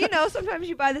 Well, you know, sometimes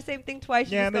you buy the same thing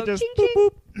twice. You Yeah, and they just just go, boop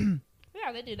ching, ching. boop.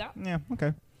 Yeah, they do that. Yeah,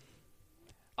 okay.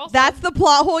 Also, That's the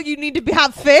plot hole you need to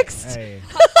have fixed. Hey,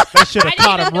 they should I have didn't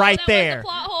caught even him know right that there.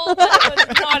 was a plot hole, but it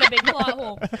was not a big plot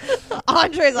hole.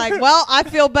 Andre's like, well, I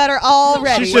feel better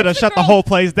already. She should have What's the shut the girl- whole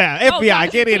place down. FBI,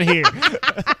 Dr. get in here.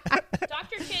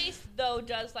 Dr. Chase, though,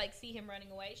 does like see him running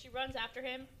away. She runs after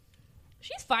him.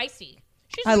 She's feisty.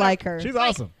 I like her. She's Like-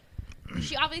 awesome.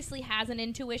 She obviously has an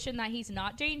intuition that he's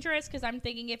not dangerous, because I'm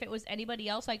thinking if it was anybody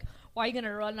else, like, why are you going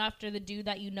to run after the dude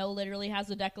that you know literally has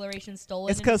the Declaration stolen?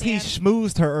 It's in because he his hand?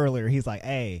 schmoozed her earlier. He's like,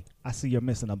 hey, I see you're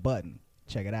missing a button.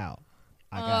 Check it out.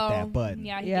 I got Oh, that button.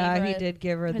 Yeah, Yeah, gave her he a did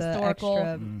give her the historical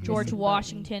extra George missing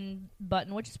Washington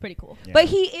button, which is pretty cool. Yeah. But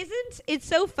he isn't. It's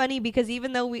so funny because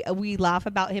even though we laugh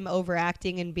about him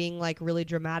overacting and being like really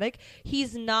dramatic,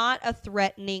 he's not a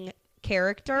threatening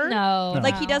character. No.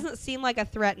 Like he no. doesn't seem like a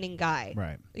threatening guy.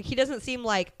 Right. He doesn't seem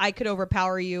like I could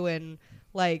overpower you and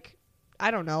like I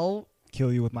don't know,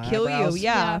 Kill you with my kill eyebrows. you.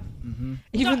 Yeah. Mm-hmm.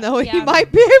 Even No, though he yeah.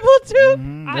 might be able to.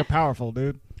 They're I- powerful,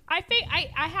 dude. I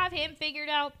have him figured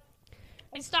out.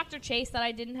 It's Dr. Chase that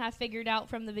I didn't have figured out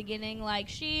from the beginning. Like,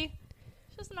 she's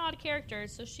an odd character.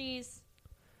 So she's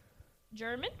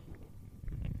German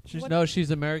No,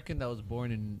 she's American that was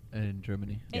born in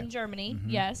Germany. in Germany,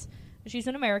 Mhm. yes. She's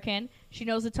an American. She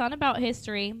knows a ton about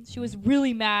history. She was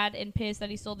really mad and pissed that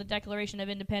he stole the Declaration of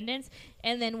Independence.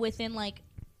 And then within like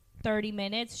 30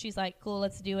 minutes, she's like, cool,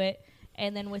 let's do it.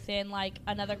 And then within like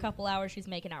another couple hours, she's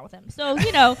making out with him. So,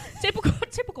 you know,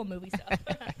 typical movie stuff.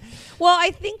 Well,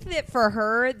 I think that for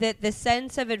her, that the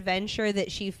sense of adventure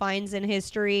that she finds in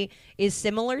history is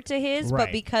similar to his, but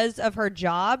Right. because of her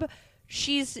job,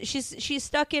 she's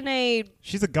stuck in a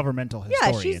She's a governmental Yeah,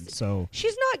 historian, she's- so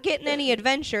she's not getting any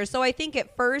adventure. So I think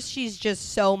at first she's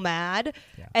just so mad.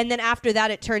 Yeah. And then after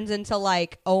that, it turns into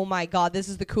like, oh my God, this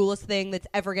is the coolest thing that's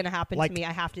ever going to happen Like, to me.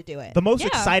 I have to do it. the most Yeah.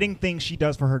 exciting thing she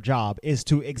does for her job is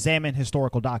to examine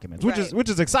historical documents, which Right.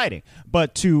 is exciting.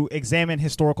 But to examine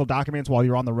historical documents while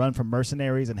you're on the run from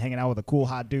mercenaries and hanging out with a cool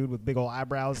hot dude with big old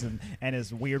eyebrows and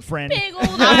his weird friend. Big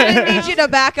old I eyes. need you to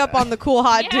back up on the cool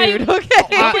hot Yeah, dude, I-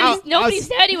 okay? Nobody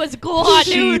said he was a cool hot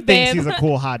she dude, thinks babe. he's a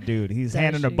cool hot dude. He's Does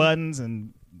handing her she? buttons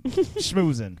and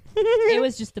schmoozing, It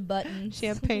was just the buttons.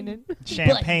 Champagne.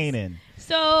 champagne.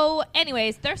 So,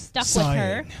 anyways, they're stuck with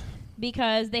her Sighing.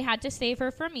 because they had to save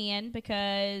her from Ian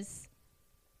because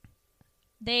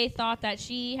they thought that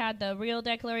she had the real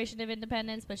Declaration of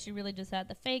Independence, but she really just had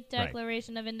the fake Right.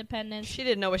 Declaration of Independence. She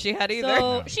didn't know what she had either.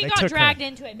 So No, she they got took dragged her.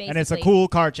 into it, basically. And it's a cool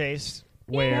car chase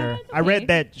where it's I read okay.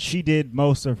 that she did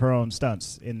most of her own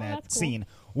stunts in that that's cool. scene,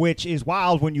 which is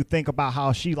wild when you think about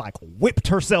how she like whipped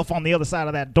herself on the other side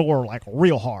of that door like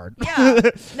real hard. Yeah. No,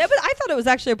 but I thought it was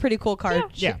actually a pretty cool car. Yeah.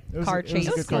 Yeah, it was, car it was chase. a It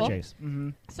good was car cool. chase. Mm-hmm.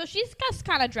 So she's just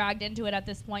kind of dragged into it at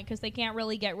this point because they can't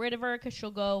really get rid of her because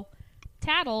she'll go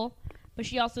tattle, but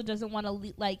she also doesn't want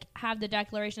to have the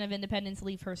Declaration of Independence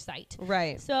leave her sight.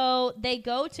 Right. So they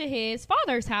go to his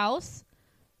father's house,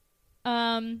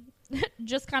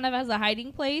 just kind of as a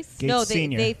hiding place. Gates No,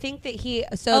 Senior. they think that they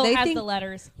has think the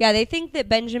letters. they think that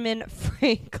Benjamin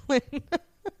Franklin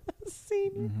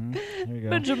Senior. Mm-hmm. There you go.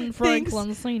 Benjamin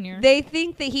Franklin Sr. They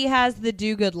think that he has the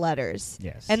do-good letters.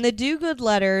 Yes. And the do-good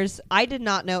letters, I did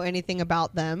not know anything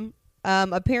about them.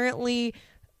 Apparently,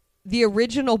 the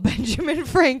original Benjamin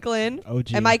Franklin.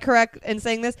 OG. Am I correct in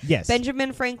saying this? Yes.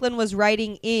 Benjamin Franklin was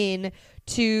writing in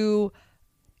to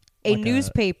a Like a-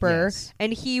 newspaper, yes.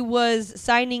 and he was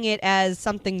signing it as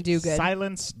something do-good.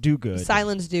 Silence do good.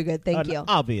 Silence do-good. Thank An you.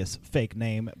 obvious fake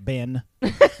name, Ben.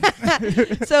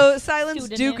 So Silence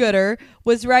Pseudonym. Do-Gooder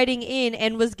was writing in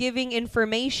and was giving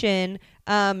information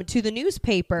to the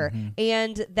newspaper, Mm-hmm.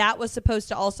 and that was supposed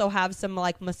to also have some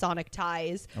like Masonic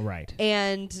ties, Right.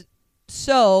 and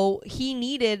so he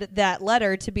needed that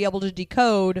letter to be able to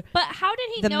decode. But how did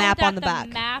he The know map that on the back.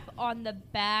 map on the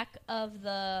back of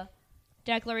the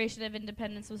Declaration of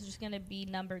Independence was just going to be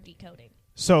number decoding?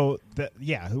 So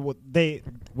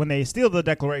when they steal the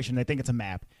Declaration, they think it's a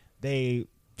map. They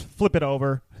flip it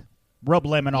over, rub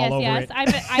lemon all over yes, it.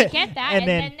 I get that. And and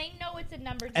then- then they know it's a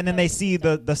number and then they decoding see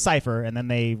system. the cipher, and then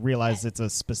they realize it's a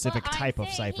specific Well, I'm type of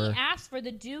saying cipher. He asked for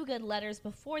the do-good letters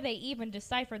before they even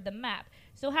deciphered the map.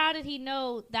 So how did he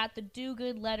know that the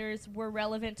do-good letters were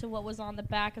relevant to what was on the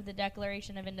back of the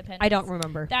Declaration of Independence? I don't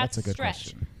remember. That's a good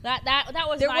stretch. question. That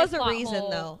was There my was a plot reason, hole.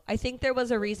 though. I think there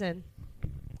was a reason.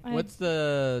 What's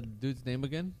the dude's name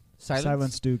again?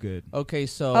 Silence do good. Okay,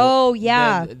 so Oh,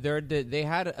 yeah. they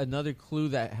had another clue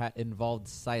that involved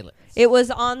silence. It was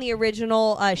on the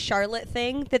original Charlotte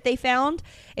thing that they found.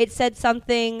 It said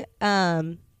something.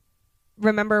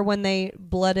 Remember when they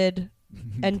blooded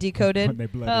and decoded? When they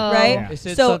blooded. Oh. Right? Yeah. It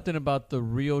said So- something about the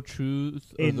real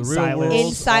truth or In the real silence. world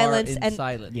In silence in and-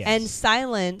 silence. Yes. And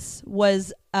silence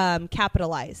was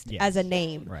capitalized Yes. as a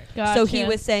name. Right. So he Gotcha.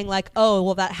 was saying like, oh,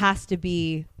 well, that has to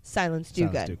be Silence Do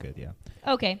Silence Good. do good.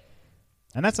 Yeah. Okay.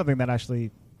 And that's something that actually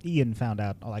Ian found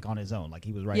out like on his own. Like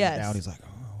he was writing Yes. it down. He's like,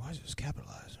 oh, why is this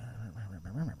capitalized?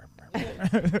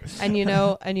 And you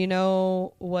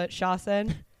know what Shaw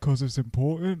said? Because it's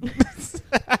important.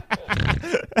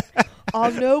 I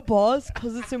know, boss,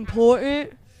 because it's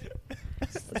important.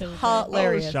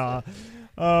 Hilarious. Oh,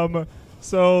 Shaw.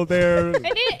 So they're And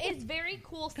it is very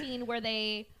cool scene where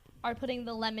they are putting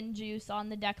the lemon juice on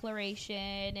the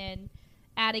Declaration and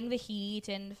adding the heat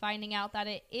and finding out that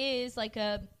it is like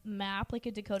a map, like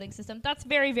a decoding system. That's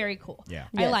very, very cool. yeah.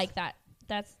 I Yes. like that.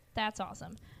 That's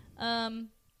awesome.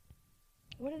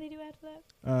 What do they do after that?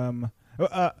 I'm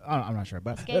not sure,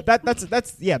 but Escape.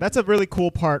 that's a really cool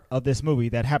part of this movie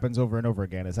that happens over and over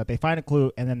again. Is that they find a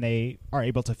clue and then they are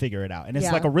able to figure it out, and it's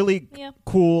Yeah. like a really Yeah.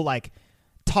 cool like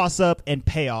toss up and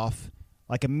payoff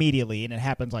like immediately, and it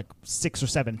happens like 6 or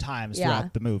 7 times Yeah.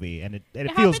 throughout the movie, and it It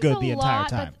feels happens good a the entire lot,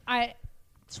 time. but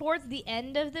towards the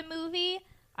end of the movie,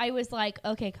 I was like,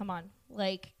 okay, come on,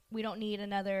 like we don't need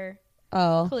another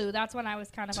Oh. clue. That's when I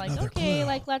was kind of like, another okay, clue.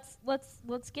 like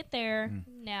let's get there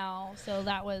now. So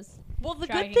that was Well, the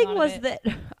dragging good thing on a was bit.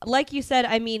 that, like you said,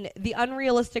 I mean, the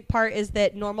unrealistic part is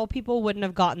that normal people wouldn't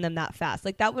have gotten them that fast.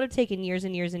 Like, that would have taken years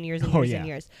and years and years and Oh, years yeah. and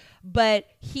years. But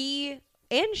he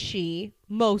and she,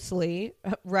 mostly,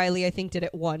 Riley, I think, did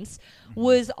it once,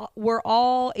 were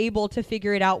all able to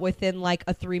figure it out within, like,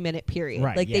 a 3-minute period.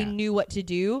 Right, like, they yeah. knew what to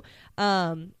do.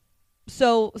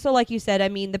 So like you said, I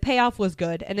mean, the payoff was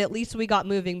good, and at least we got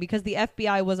moving because the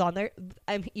FBI was on there,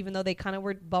 even though they kind of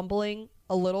were bumbling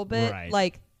a little bit. Right.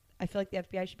 Like, I feel like the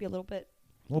FBI should be a little bit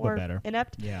more better.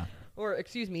 inept, Yeah. or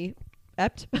excuse me,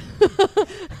 ept.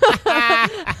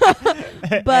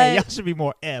 Hey, But- y'all should be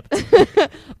more ept.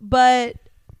 But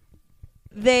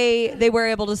they were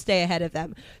able to stay ahead of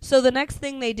them. So the next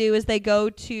thing they do is they go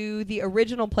to the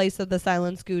original place of the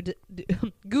Silence Gooded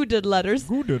letters.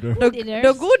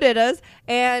 The Goodeders,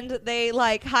 and they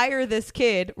like hire this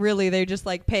kid. Really, they're just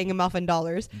like paying him off in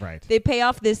dollars. Right. They pay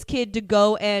off this kid to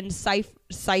go and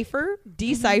decipher,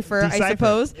 I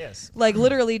suppose. Yes. Like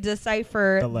literally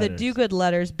decipher The the letters. do-good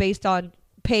letters based on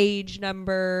page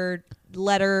number,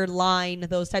 letter, line,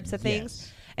 those types of things.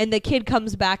 Yes. And the kid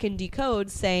comes back and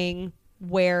decodes saying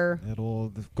where.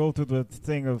 It'll go through the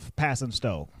thing of pass and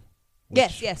stow.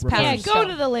 Yes, which pass Yeah, and go stow.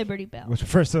 to the Liberty Bell. Which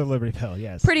refers to the Liberty Bell,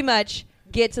 yes. Pretty much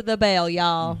get to the bell,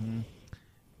 y'all. Mhm.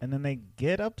 And then they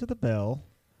get up to the bell.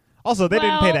 Also, they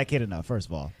didn't pay Well- that kid enough, first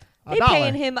of all. They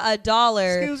paying him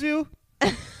 $1. Excuse you?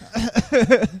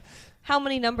 How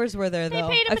many numbers were there They though?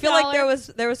 paid him I feel like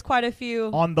 $1. there was quite a few.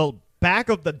 On the back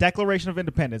of the Declaration of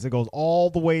Independence, it goes all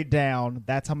the way down.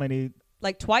 That's how many.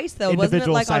 Like twice though, wasn't it?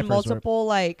 Individual Like on ciphers were- multiple,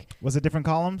 like Was it different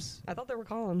columns? I thought there were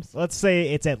columns. Let's say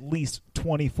it's at least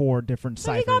 24 different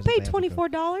So he ciphers. got that they paid have to go.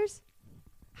 $24.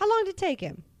 How long did it take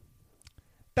him?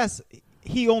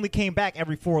 He only came back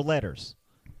every 4 letters.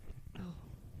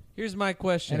 Here's my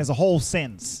question. And it's a whole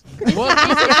sentence.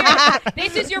 What,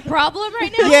 This is your problem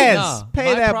right now? Yes, Nah,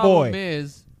 pay my that problem boy.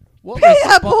 is what Pay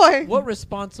that boy. What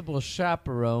responsible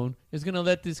chaperone is gonna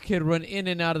let this kid run in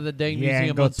and out of the dang Yeah, museum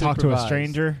and go talk to a unsupervised?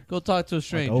 stranger. Go talk to a Like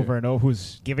stranger. over and over,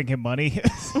 who's giving him money.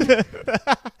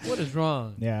 What is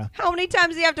wrong? Yeah. How many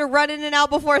times do you have to run in and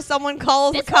out before someone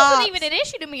calls This the cops? wasn't even an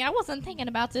issue to me. I wasn't thinking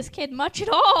about this kid much at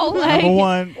all. Like, Number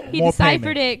one, he more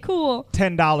deciphered payment. it. Cool.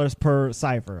 $10 per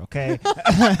cipher, okay?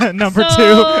 Number So- 2.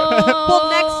 Well,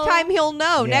 next time he'll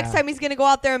know. Yeah. Next time he's gonna go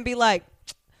out there and be like,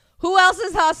 "Who else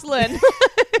is hustling?"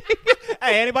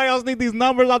 Hey, anybody else need these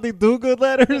numbers on these do-good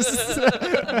letters? Oh,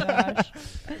 gosh.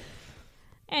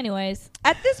 Anyways,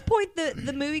 At this point,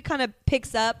 the movie kind of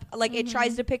picks up. Like it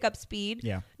tries to pick up speed.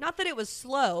 Yeah. Not that it was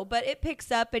slow, but it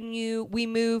picks up, and we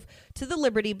move to the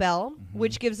Liberty Bell,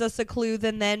 which gives us a clue,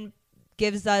 then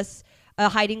gives us a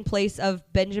hiding place of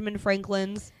Benjamin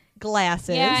Franklin's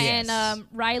glasses. yeah, Yes. and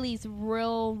Riley's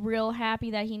real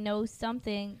happy that he knows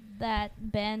something that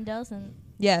Ben doesn't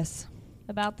Yes,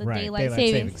 about the Right, daylight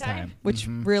savings time. which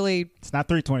Mhm. really It's not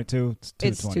 322. It's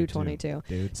 222. it's 222.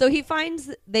 Dude. So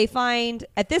they find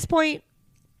at this point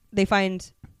they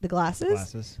find the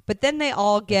glasses. But then they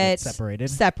all get get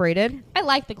separated. I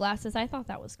like the glasses. I thought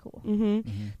that was cool.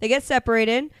 They get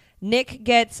separated. Nick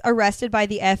gets arrested by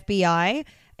the FBI,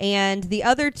 and the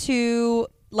other two,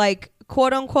 like,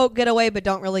 quote unquote, get away, but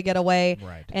don't really get away.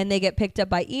 Right. And they get picked up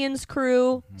by Ian's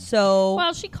crew. So,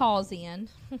 Well, she calls Ian.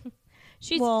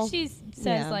 she says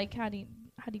yeah. like, how do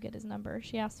you get his number?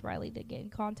 She asks Riley to get in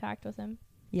contact with him.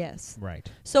 yes. Right.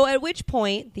 So at which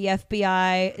point the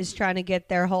FBI is trying to get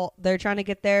they're trying to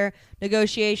get their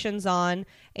negotiations on,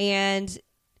 and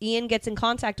Ian gets in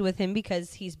contact with him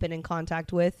because he's been in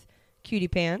contact with Cutie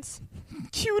Pants.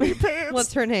 Cutie pants.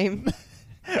 What's her name?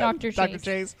 Dr. Dr. Chase.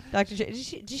 Chase. Dr. Did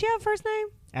she have a first name?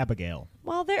 Abigail.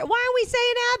 Well, why are we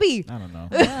saying Abby? I don't know.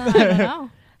 I don't know.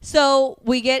 So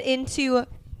we get into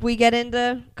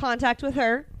contact with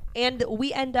her, and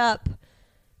we end up.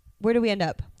 Where do we end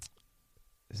up?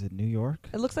 Is it New York?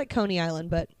 It looks like Coney Island,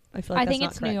 but I feel like I that's think not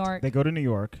it's correct. New York. They go to New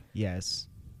York. Yes.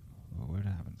 Well, what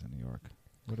happens in New York?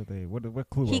 What are they? What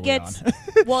clue He are gets. we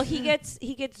on? Well, he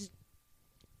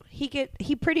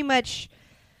pretty much.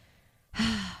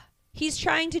 He's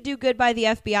trying to do good by the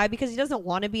FBI because he doesn't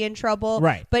want to be in trouble.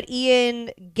 Right. But Ian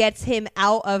gets him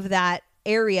out of that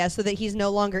area so that he's no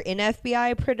longer in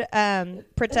FBI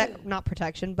not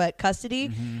protection, but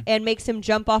custody, and makes him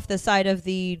jump off the side of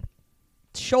the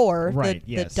shore, Right.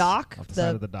 the Yes. dock, Off the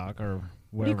side of the dock or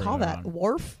what do you wherever call they're that? on.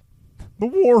 Wharf? The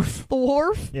wharf. The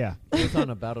wharf? Yeah. He was on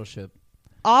a battleship.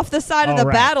 Off the side of Oh, the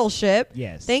right. battleship.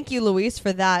 Yes. Thank you, Luis,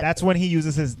 for that. That's when he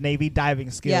uses his Navy diving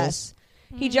skills. Yes.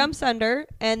 He jumps under,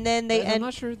 and then they I'm end.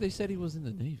 not sure if they said he was in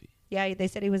the Navy. Yeah, they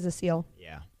said he was a SEAL.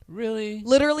 Yeah. Really?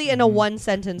 Literally in a one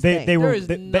sentence They thing. they were There is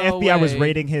the no FBI was way.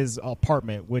 raiding his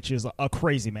apartment, which is a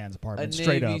crazy man's A apartment,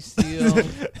 straight Navy up. SEAL.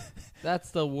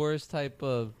 That's the worst type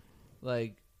of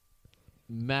like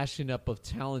mashing up of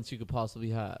talents you could possibly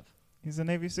have. He's a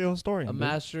Navy SEAL historian. A dude.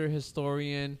 master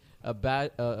historian, a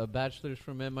bachelor's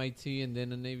from MIT, and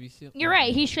then a Navy SEAL. You're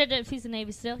right. He should have. He's a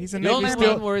Navy SEAL. He's a The Navy only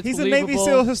SEAL. one where it's He's a Navy believable-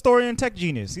 SEAL historian, tech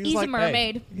genius. He's like a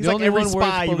mermaid. He's the like only every one where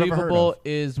spy it's you've ever heard believable of.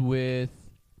 is with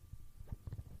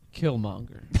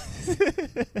Killmonger.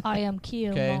 I am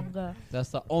Killmonger. That's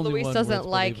the only Luis one. doesn't where it's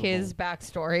like believable. his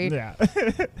backstory.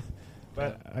 Yeah.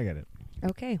 But I get it.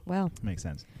 Okay, well. Makes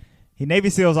sense. He Navy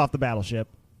SEALs off the battleship,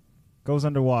 goes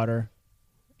underwater.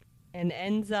 And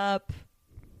ends up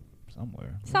somewhere.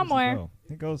 Where does he Somewhere. go?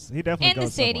 He definitely In goes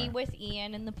the city somewhere. with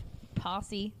Ian and the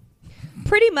posse.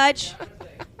 Pretty much.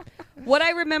 What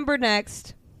I remember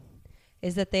next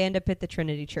is that they end up at the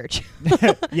Trinity Church.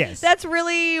 Yes. That's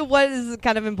really what is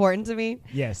kind of important to me.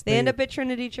 Yes. They end up at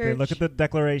Trinity Church. They look at the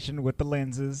declaration with the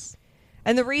lenses.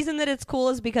 And the reason that it's cool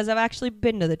is because I've actually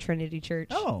been to the Trinity Church.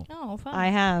 Oh. Oh, fun. I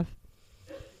have.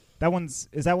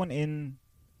 Is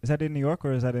that in New York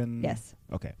or is that in? Yes.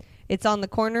 Okay. It's on the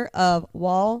corner of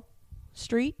Wall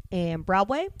Street and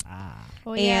Broadway. Ah.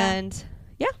 Oh, yeah. And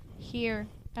yeah. Here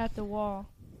at the wall.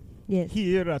 Yes.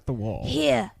 Here at the wall.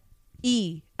 Here.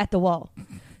 At the wall.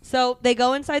 So they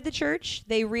go inside the church.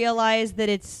 They realize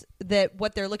that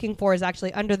what they're looking for is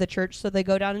actually under the church. So they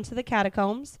go down into the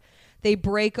catacombs. They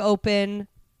break open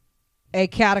a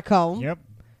catacomb Yep.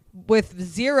 with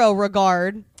zero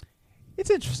regard. It's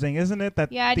interesting, isn't it?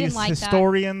 That Yeah, I didn't these like that.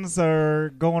 historians are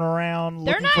going around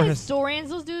They're looking not for historians.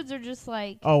 Those dudes are just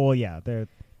like Oh well, yeah, they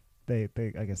I guess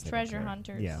they don't treasure care.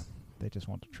 hunters. Yeah, they just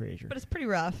want the treasure. But it's pretty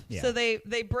rough. Yeah. So they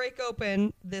break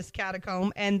open this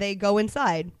catacomb and they go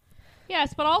inside.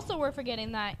 Yes, but also we're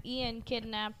forgetting that Ian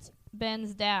kidnapped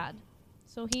Ben's dad.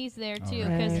 So he's there too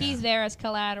because right. he's there as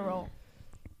collateral.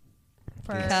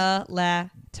 For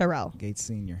Collateral. Gates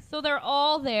Senior. So they're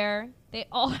all there. They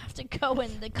all have to go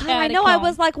in the God, catacomb. I know. I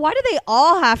was like, why do they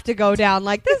all have to go down?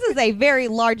 Like, this is a very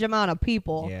large amount of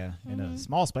people. Yeah, in a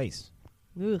small space,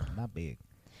 Ugh. not big.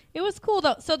 It was cool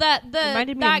though. So that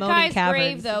Reminded me of that Moaning guy's Caverns.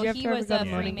 grave Did though, you have he to ever was go a to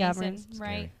Moaning Freemason, Caverns?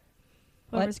 right? Scary.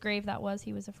 Whoever's grave that was,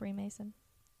 he was a Freemason.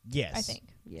 Yes, I think.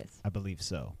 Yes. I believe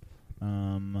so.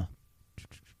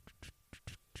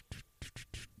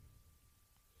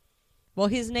 Well,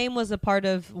 his name was a part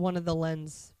of one of the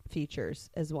lens features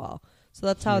as well. So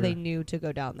that's how they Here. knew to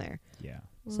go down there. Yeah.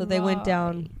 So they went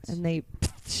down Right. and they.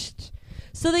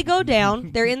 So they go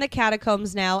down. They're in the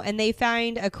catacombs now, and they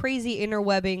find a crazy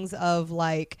interwebbings of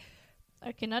like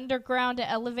Like an underground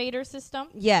elevator system.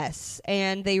 yes,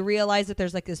 and they realize that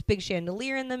there's like this big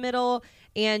chandelier in the middle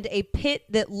and a pit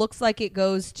that looks like it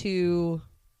goes to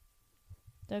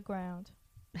The ground.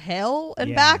 hell and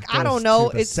Yeah, back. I goes don't know.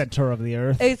 to the center of the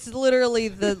earth. It's literally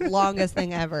the longest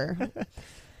thing ever.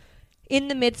 In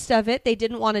the midst of it, they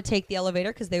didn't want to take the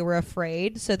elevator because they were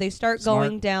afraid. So they start Smart.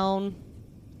 going down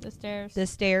The stairs. the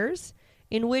stairs,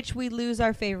 in which we lose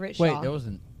our favorite Wait, Shaw. there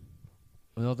wasn't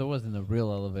a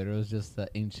real elevator. It was just the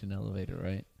ancient elevator,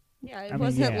 right? Yeah, it I mean,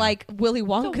 wasn't yeah. like Willy It's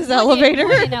a Wonka's wooden- elevator.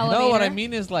 wooden No, what I elevator.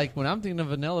 mean is like when I'm thinking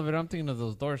of an elevator, I'm thinking of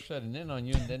those doors shutting in on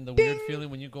you, and then the weird feeling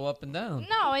when you go up and down.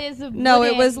 No, it is a No,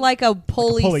 it was wooden- like a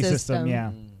pulley, pulley system. system, yeah.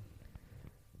 Mm.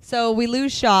 So we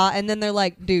lose Shaw, and then they're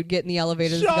like, dude, get in the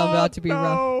elevator. It's about to be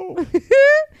rough. no.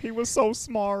 He was so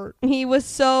smart. He was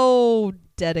so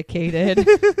dedicated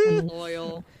and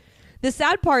loyal. The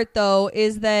sad part, though,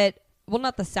 is that well,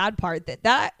 not the sad part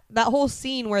that whole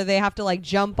scene where they have to like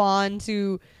jump off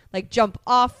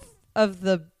of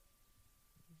the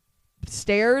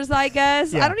stairs. I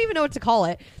guess Yeah. I don't even know what to call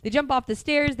it. They jump off the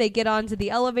stairs. They get onto the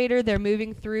elevator. They're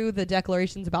moving through. The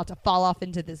Declaration's about to fall off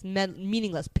into this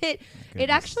meaningless pit. It Goodness.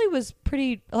 actually was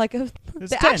pretty like It's the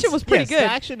tense. action was pretty Yes, good.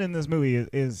 The action in this movie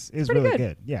is pretty really good.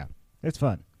 good. Yeah, it's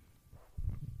fun.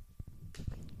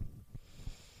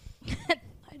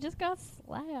 I just got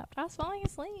slapped. I was falling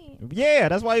asleep. Yeah,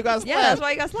 that's why you got Yeah, slapped. that's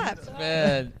why you got slapped.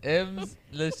 Man, Ems,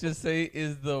 let's just say,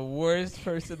 is the worst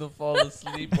person to fall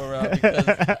asleep around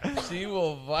because she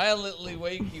will violently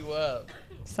wake you up.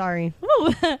 Sorry,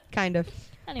 kind of.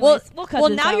 Anyways, we'll cut well,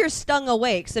 this now out. you're stung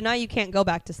awake, so now you can't go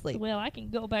back to sleep. Well, I can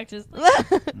go back to sleep.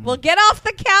 Well, get off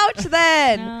the couch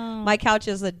then. No. My couch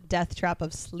is a death trap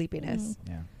of sleepiness.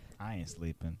 Yeah, I ain't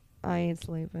sleeping. I ain't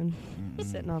sleeping. Mm-mm.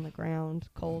 Sitting on the ground,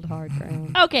 cold, hard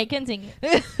ground. Okay, continue.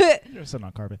 You're sitting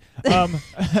on carpet.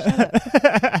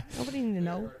 Nobody need to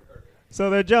know. So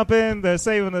they're jumping. They're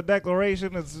saving the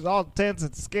Declaration. It's all tense.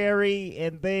 It's scary,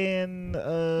 and then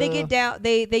They get down.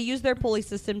 They use their pulley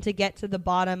system to get to the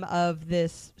bottom of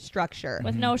this structure.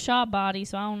 With no Shaw body,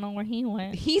 so I don't know where he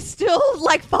went. He's still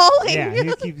like falling.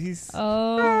 Yeah, he's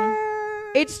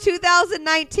Oh, It's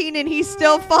 2019 and he's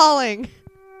still falling.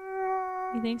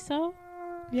 you think so?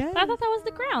 Yeah. I thought that was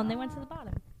the ground. They went to the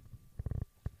bottom.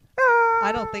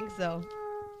 I don't think so.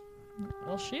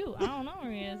 Well, shoot. I don't know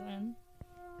where he is then.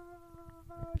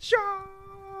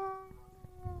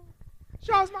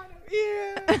 Shaw's my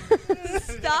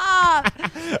Stop.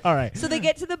 All right. So they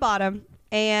get to the bottom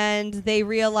and they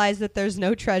realize that there's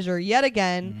no treasure yet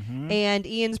again. Mhm. And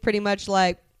Ian's pretty much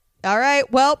like, all right,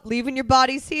 well, leaving your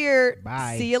bodies here.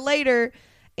 Bye. See you later.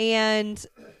 And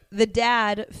the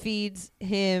dad feeds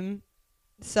him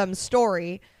some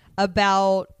story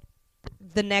about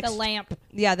the next The lamp.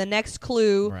 the next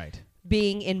clue Right.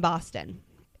 being in Boston.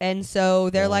 And so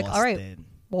they're like, all right, Boston.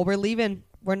 well, we're leaving.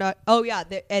 We're not. Oh, yeah.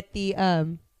 They're at the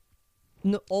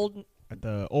old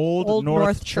The old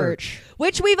North Church.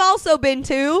 which we've also been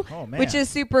to, Oh, man. which is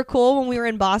super cool. When we were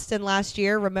in Boston last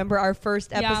year, remember our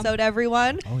first Yeah. episode,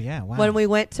 everyone? Oh, yeah. Wow. When we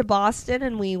went to Boston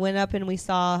and we went up and we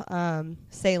saw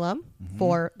Salem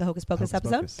for the Hocus Pocus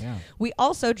episode. Pocus, yeah. We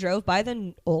also drove by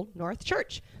the old North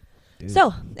Church. Dude.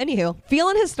 So, anywho,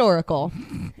 feeling historical.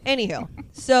 Anywho,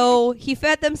 so he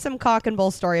fed them some cock and bull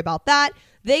story about that.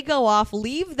 They go off,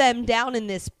 leave them down in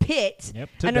this pit, Yep,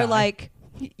 to and they're die. like,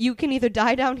 you can either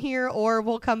die down here or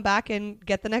we'll come back and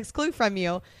get the next clue from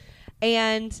you.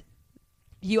 And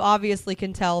you obviously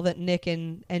can tell that Nick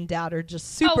and Dad are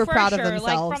just super for proud sure. of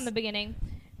themselves. Like from the beginning,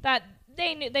 that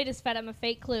they knew they just fed him a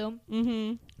fake clue.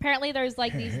 Mm-hmm. Apparently, there's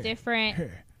like these different,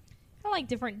 kind of like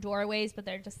different doorways, but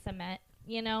they're just cement.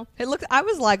 You know, I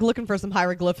was like looking for some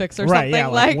hieroglyphics or Right, something. yeah,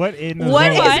 like, what in the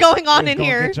what world is going on is in gonna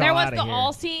here? get y'all there was outta the here?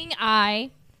 all-seeing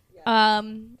eye,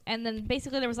 and then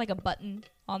basically there was like a button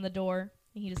on the door.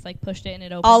 And he just like pushed it and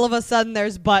it opened. All of a sudden,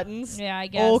 there's buttons. yeah, I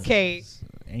guess. Okay.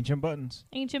 Ancient buttons.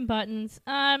 Ancient buttons.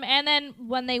 And then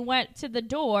when they went to the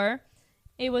door,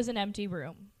 it was an empty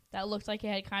room that looked like it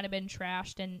had kind of been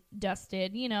trashed and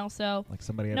dusted. You know, so Like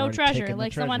somebody had no already treasure. taken the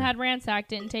Like someone treasure. had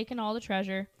ransacked it and taken all the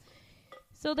treasure.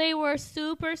 So they were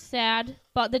super sad.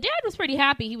 But the dad was pretty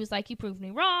happy. He was like, you proved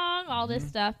me wrong, all this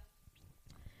stuff.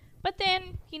 But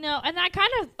then, you know, and I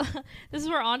kind of, this is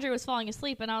where Andre was falling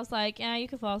asleep. And I was like, yeah, you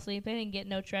can fall asleep. They didn't get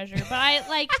no treasure. But I,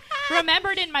 like,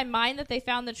 remembered in my mind that they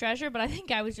found the treasure. But I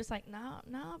think I was just like, no,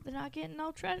 they're not getting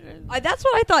no treasure. That's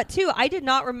what I thought too. I did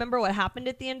not remember what happened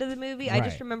at the end of the movie. I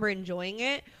just Right. remember enjoying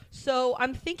it. So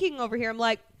I'm thinking over here, I'm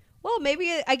like, well,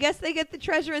 maybe I guess they get the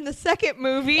treasure in the second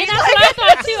movie. And that's what I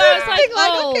thought too. I was like, Thinking,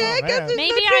 oh, okay, I guess man. there's maybe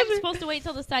no I'm treasure. supposed to wait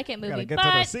till the second We movie. gotta get to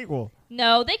the But sequel.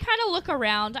 no, they kind of look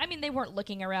around. I mean, they weren't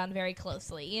looking around very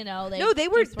closely, you know. They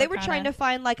Were just trying to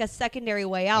find like a secondary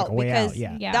way out a way because out,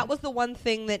 yeah. Yeah. that was the one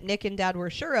thing that Nick and Dad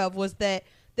were sure of was that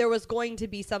there was going to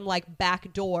be some like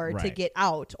back door to Right. get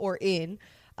out or in,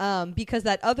 because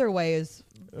that other way is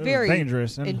It was very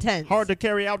dangerous and intense. hard to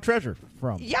carry out treasure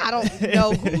from. Yeah, I don't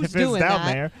know if who's it's doing down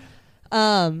that. there.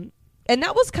 And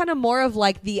that was kind of more of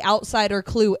like the outsider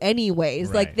clue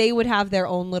anyways. Like Right. they would have their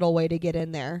own little way to get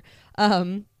in there.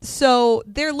 So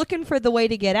they're looking for the way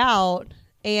to get out.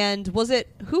 And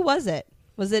who was it?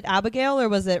 Was it Abigail or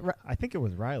was it, I think it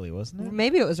was Riley, wasn't it?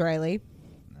 maybe it was Riley.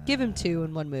 Give him 2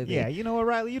 in one movie. Yeah, you know what,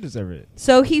 Riley, you deserve it.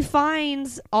 So he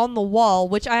finds on the wall,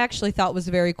 which I actually thought was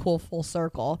very cool, full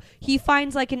circle. He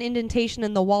finds like an indentation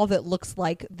in the wall that looks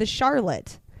like the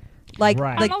Charlotte. Like,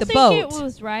 Right. like I the don't think boat. it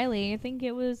was Riley. I think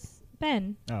it was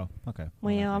Ben. Oh, okay.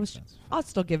 Well, yeah, that I makes was- sense. I'll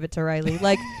still give it to Riley.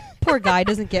 Like, poor guy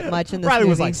doesn't get much in this Riley movie.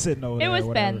 was like sitting over It there. was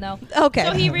whatever. Ben though. Okay.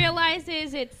 So he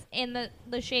realizes it's in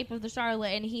the shape of the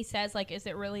Charlotte, and he says like, "Is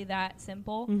it really that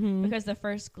simple?" Mhm. Because the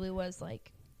first clue was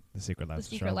like The Secret the Lives of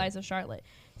secret Charlotte. lies of Charlotte.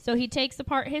 So he takes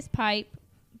apart his pipe,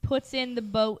 puts in the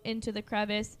boat into the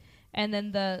crevice, and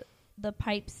then the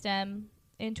pipe stem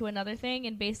into another thing,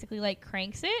 and basically like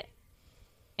cranks it,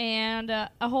 and a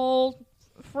whole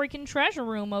freaking treasure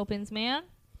room opens, man.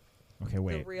 Okay, the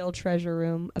wait. real treasure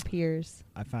room appears.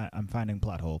 I'm finding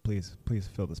plot hole. Please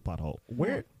fill this plot hole.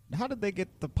 Where? How did they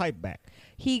get the pipe back?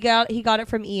 He got it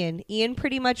from Ian. Ian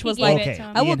pretty much He was gave like, it Okay. to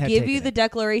him. I will Ian had give taken you it. the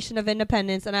Declaration of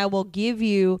Independence and I will give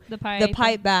you The pipe. the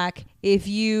pipe back if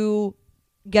you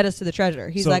get us to the treasure.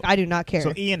 He's So- like, I do not care.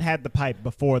 So Ian had the pipe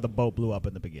before the boat blew up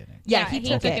in the beginning. Yeah, he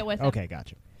took it. with him. Okay,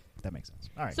 gotcha. That makes sense.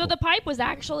 All right. So cool. the pipe was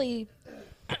actually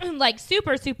like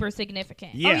super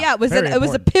significant. oh yeah, it was very a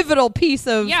important. pivotal piece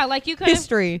of Yeah, like you could have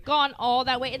history. gone all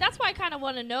that way. And that's why I kind of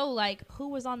want to know like who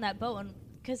was on that boat, and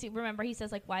because remember he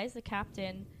says like, why is the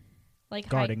captain like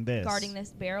Guarding this. guarding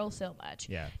this barrel so much?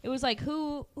 Yeah. It was like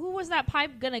who was that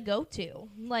pipe gonna go to?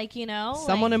 Like, you know,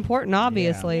 Someone like, important,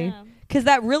 obviously, Yeah. because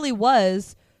that really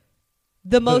was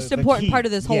the most The important key. part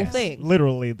of this whole Yes, thing.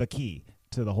 Literally the key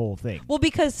to the whole thing. Well,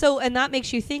 because and that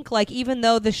makes you think like even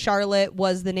though the Charlotte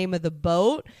was the name of the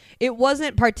boat, it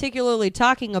wasn't particularly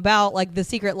talking about like the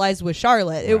secret lies with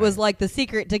Charlotte. It was Right. like the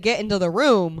secret to get into the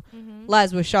room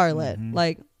lies with Charlotte. Mhm.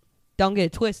 Like, don't get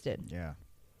it twisted. Yeah.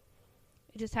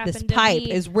 It just happened This to pipe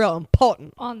be is real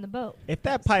important. on the boat. If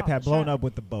that It's pipe called had the blown Charlotte. up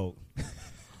with the boat,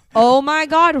 Oh my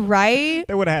God! Right?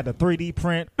 they would have had to 3D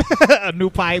print a new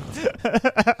pipe.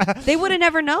 They would have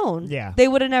never known. Yeah. They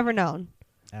would have never known.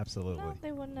 Absolutely. No,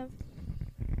 they wouldn't have.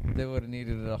 They would have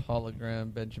needed a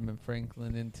hologram Benjamin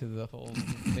Franklin into the whole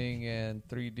thing and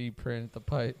 3D print the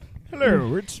pipe.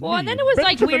 Hello, it's Well, me, and then it was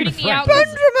like Benjamin weirding me out. Franklin.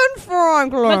 Benjamin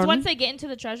Franklin. Because once they get into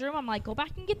the treasure room, I'm like, go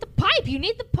back and get the pipe. You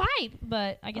need the pipe.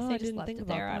 But I guess Oh, they I just didn't left think it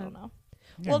about there. I that. don't know.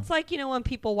 Well, it's like, when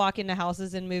people walk into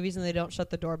houses in movies and they don't shut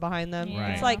the door behind them. Yeah.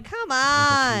 It's like, come With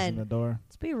the keys in the on. door.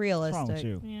 Let's be What's wrong with realistic.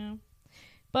 you? Yeah.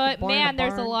 But Born in a man,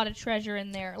 there's a barn. lot of treasure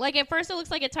in there. Like at first it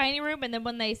looks like a tiny room, and then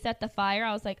when they set the fire,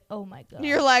 I was like, oh my god.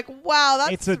 You're like, wow,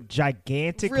 that's It's a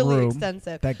gigantic really room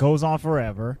extensive. that goes on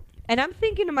forever. And I'm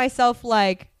thinking to myself,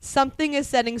 like, something is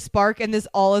setting spark and this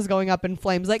all is going up in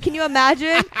flames. Like, can you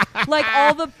imagine? Like,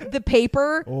 all the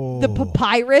paper, the Oh.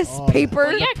 papyrus Oh. paper.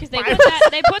 Well, yeah, because they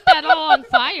put that all on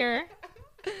fire.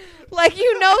 Like,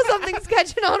 something's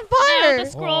catching on Yeah, fire. the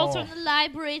scrolls Oh. from the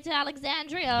library to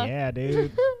Alexandria. Yeah,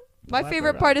 dude. My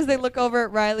favorite part is they look over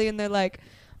at Riley and they're like,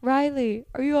 Riley,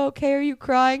 are you okay? Are you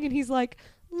crying? And he's like,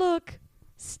 look,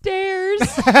 stairs.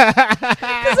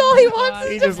 Because all he wants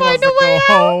He is to just find wants a to way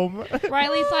go out. home.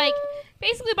 Riley's like,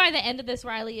 basically by the end of this,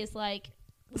 Riley is like,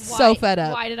 So fed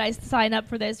up. Why did I sign up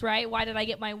for this, right? Why did I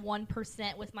get my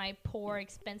 1% with my poor,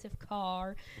 expensive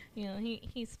car? He's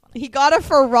funny. He got a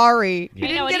Ferrari. He I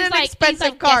know, didn't and get he's an like,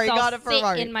 expensive car. He "Guess got I'll a sit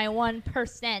Ferrari. in my 1%.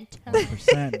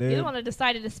 100%, dude. You don't want to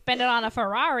decided to spend it on a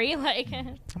Ferrari. Like, How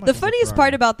much The is a funniest Ferrari?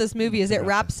 part about this movie is it Forgot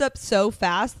wraps up so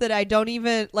fast that I don't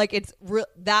even like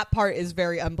that part is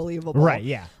very unbelievable. Right,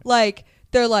 yeah. Like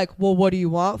they're like, "Well, what do you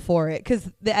want for it?" Cuz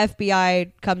the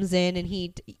FBI comes in and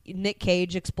Nick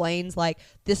Cage explains like,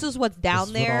 "This is what's down This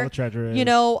is what all there. the treasure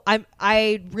is.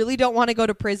 I really don't want to go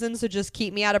to prison, so just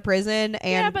keep me out of prison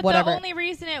and yeah, but whatever." the only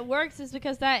reason it works is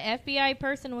because that FBI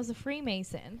person was a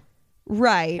Freemason.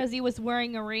 Right. Because he was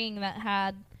wearing a ring that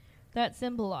had that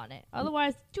symbol on it.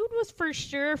 Otherwise, dude was for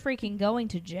sure freaking going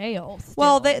to jail. Still,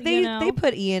 Well, they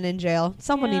put Ian in jail.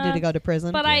 Someone Yeah. needed to go to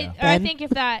prison. But Yeah. I Ben? think if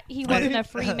that he wasn't a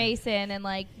Freemason and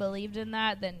like believed in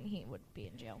that, then he would be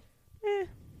in jail.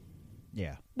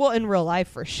 Yeah. Well, in real life,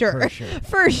 for sure. For sure.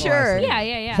 For sure. see.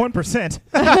 Yeah. 1%.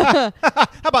 How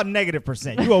about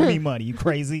 -%? You owe me money, you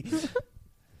crazy.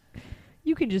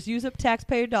 You can just use up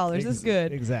taxpayer dollars. It's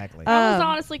good. Exactly. I was Um,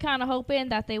 honestly kind of hoping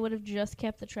that they would have just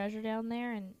kept the treasure down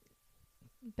there and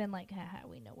been like, haha,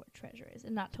 we know where treasure is,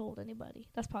 and not told anybody.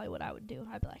 That's probably what I would do.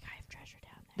 I'd be like, I have treasure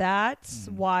down there. That's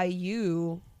why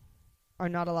you are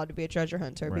not allowed to be a treasure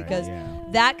hunter Right, because yeah.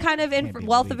 that kind of Can't be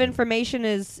wealth of legal. information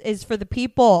is for the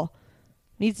people.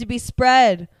 Needs to be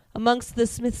spread amongst the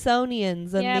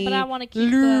Smithsonians and Yeah, the but I want to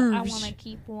keep I want to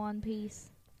keep one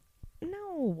piece.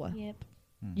 No. Yep.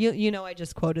 You I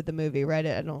just quoted the movie, right?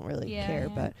 I don't really Yeah, care,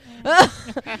 yeah, but yeah.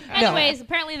 No. Anyways,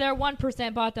 apparently their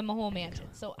 1% bought them a whole mansion.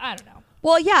 So I don't know.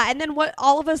 Well, yeah, and then what?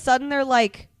 All of a sudden they're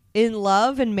like in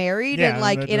love and married yeah, and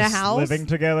like they're in a just house. living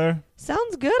together.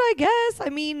 Sounds good, I guess. I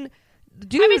mean,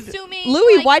 dude, I'm assuming,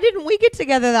 Louis, like, why didn't we get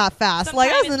together that fast?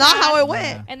 Like sometime that's in not how past- it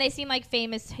went. Yeah. And they seem like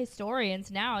famous historians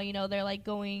now. They're like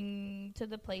going to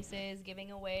the places,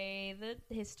 giving away the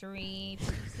history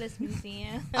to this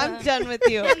museum. I'm done with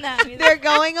you. And that museum. They're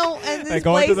going and They're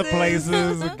going to the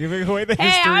places, giving away the Hey,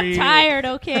 history. I'm tired,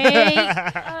 okay?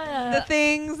 the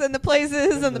things and the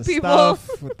places and the people.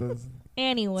 Stuff with the,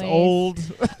 Anyways. it's old.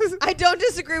 I don't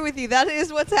disagree with you. That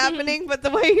is what's happening, but the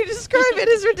way you describe it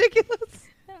is ridiculous.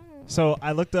 So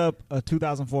I looked up a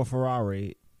 2004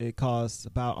 Ferrari. It costs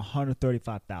about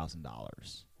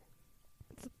 $135,000.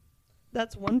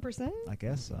 That's 1%. I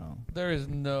guess so. There is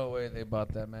no way they bought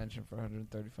that mansion for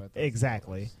 $135,000.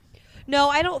 Exactly. No,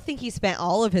 I don't think he spent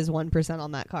all of his 1%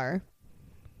 on that car.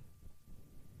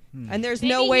 And there's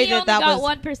Maybe no way he that only that got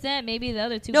was 1%. Maybe the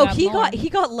other two. No, got he more.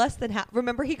 got less than half.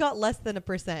 Remember, he got less than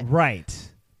 1%. Right.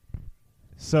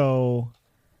 So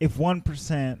if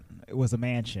 1% was a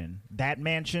mansion, that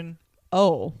mansion,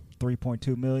 Oh,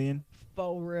 $3.2 million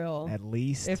for real. at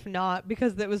least. If not,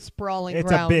 because it was sprawling It's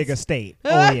grounds. a big estate.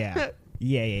 Oh yeah.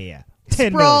 Yeah.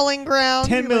 10 million. Sprawling grounds.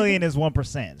 10 He million is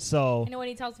 1%. So I know when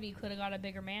he tells me you could have got a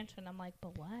bigger mansion, I'm like,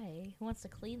 but why? Who wants to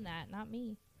clean that? Not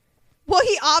me. Well,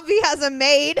 he obviously has a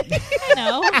maid. I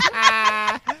know.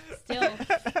 Still.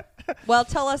 Well,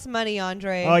 tell us money,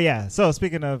 Andre. Oh yeah. So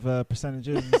speaking of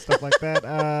percentages and stuff like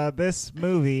that, this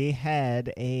movie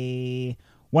had a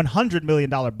 $100 million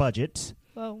budget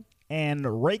Whoa.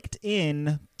 and raked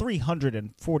in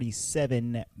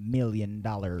 $347 million.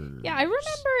 Yeah, I remember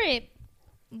it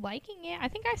liking it. I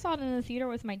think I saw it in the theater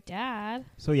with my dad.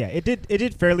 So yeah, it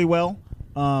did fairly well,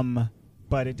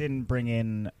 but it didn't bring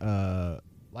in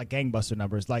like gangbuster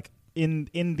numbers. Like in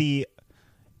the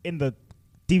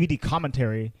DVD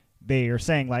commentary, they are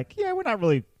saying like, yeah, we're not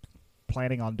really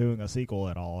planning on doing a sequel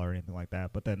at all or anything like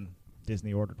that. But then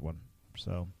Disney ordered one,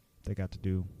 so they got to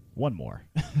do one more.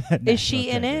 Is she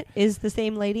in it? Is the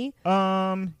same lady? You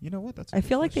know what? That's a I good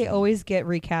feel like they question. always get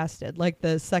recasted, like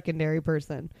the secondary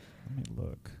person. Let me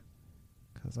look,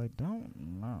 because I don't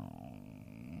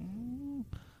know.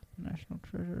 National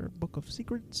Treasure, Book of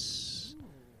Secrets,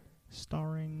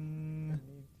 starring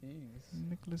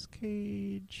Nicolas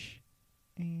Cage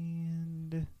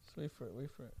and Just wait for it. Wait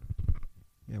for it.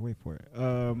 yeah, wait for it.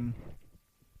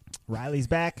 Riley's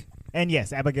back, and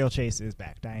yes, Abigail Chase is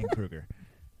back. Diane Kruger,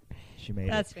 she made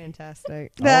That's it.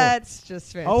 fantastic. Oh. That's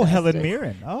just fantastic. Oh, Helen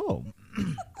Mirren. Oh,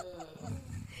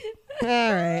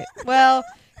 All right. Well,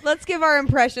 let's give our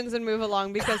impressions and move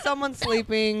along because someone's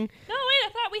sleeping. No, wait. I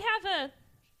thought we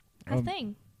have a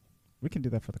thing. we can do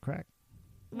that for the crack.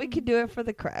 We could do it for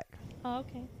the crack. Oh,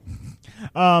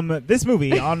 okay. This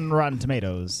movie on Rotten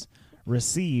Tomatoes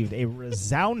received a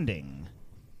resounding.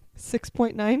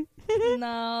 6.9.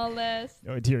 No, less.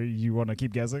 Oh, dear, you want to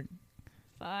keep guessing?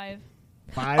 5.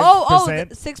 5%? Oh,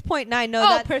 6.9. No, Oh,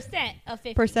 that's percent of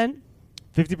 50. percent.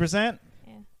 50%?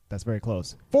 Yeah. That's very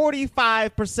close.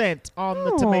 45% on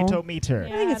the Oh. tomato meter. I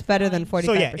think it's that's better than fine. 45%.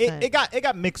 So yeah, it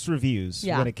got mixed reviews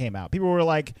Yeah. when it came out. People were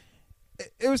like,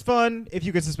 it was fun if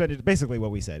you could suspend it. Basically, what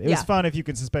we said. It was Yeah. fun if you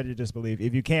can suspend your disbelief.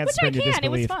 If you can't Which I suspend your can.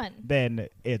 It was disbelief, fun. then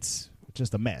it's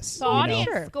just a mess. The you know? audience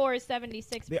Sure. score is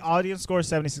 76%. The audience score is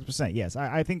 76%. Yes,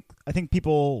 I think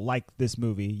people like this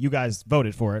movie. You guys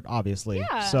voted for it, obviously.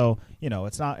 Yeah. So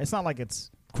it's not like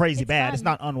it's crazy It's bad. fun. It's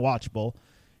not unwatchable.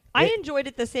 I It- enjoyed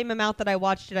it the same amount that I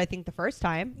watched it, I think, the first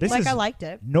time. This like, is I liked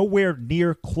it. Nowhere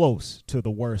near close to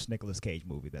the worst Nicolas Cage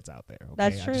movie that's out there. Okay?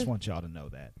 That's I true. just want y'all to know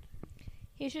that.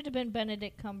 He should have been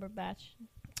Benedict Cumberbatch.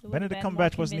 It would've Benedict been more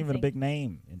Cumberbatch wasn't even a convincing. big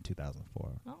name in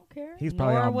 2004. I don't care. He's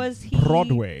probably Nor on was he-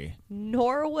 Broadway.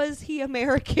 Nor was he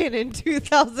American in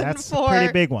 2004. That's a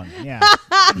pretty big one. Yeah.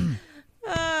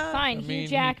 Fine, I Hugh mean,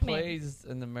 Jackman. he plays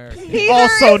an American. Neither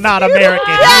Also is not Hugh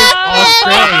American. He's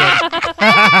Australian.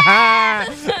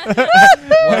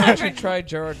 Why don't you try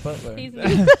Gerard Butler? He's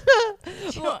And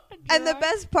the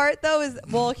best part, though, is,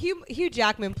 well, Hugh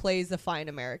Jackman plays a fine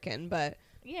American, but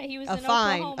yeah, he was a in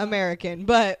fine Oklahoma. American,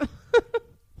 but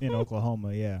In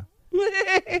Oklahoma, yeah.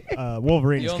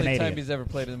 Wolverine's the only Canadian. time he's ever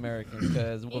played an American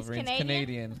because Wolverine's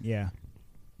Canadian? Canadian. Yeah.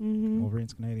 Mhm.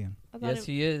 Wolverine's Canadian. I thought Yes, it-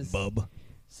 he is. Bub.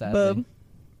 Sadly, Bub.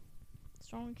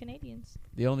 strong Canadians.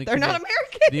 the only They're not Cana-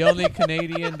 American. the only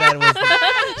Canadian that was.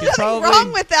 He's Nothing probably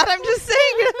wrong with that. I'm just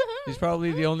saying. he's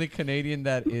probably the only Canadian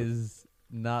that is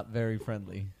not very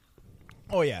friendly.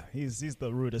 Oh yeah, he's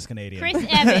the rudest Canadian Chris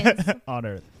Evans. on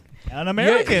earth. An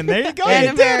American. There you go.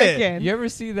 An You did it. American. You ever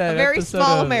see that A very episode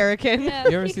small of, American. Yeah,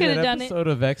 You ever he see could that have done it. episode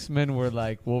of X-Men where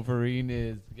like Wolverine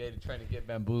is trying to get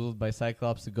bamboozled by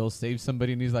Cyclops to go save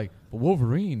somebody, and he's like, "But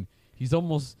Wolverine, he's near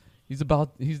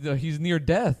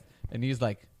death," and he's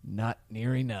like, "Not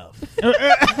near enough."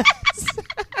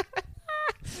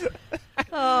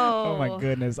 Oh. Oh my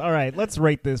goodness. All right, let's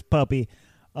rate this puppy.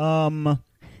 Who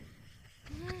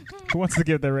wants to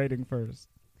give their rating first?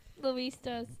 Luis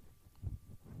does.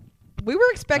 We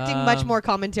were expecting much Um, more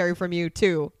commentary from you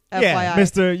too. Yeah, FYI.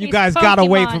 Mister, you He's guys gotta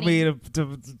wait for Pokemon-y. me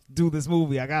to do this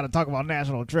movie. I gotta talk about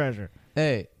National Treasure.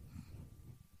 Hey,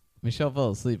 Michelle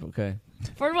fell asleep. Okay,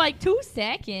 For like 2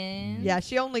 seconds. Yeah,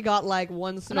 she only got like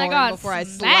one And I snoring got before I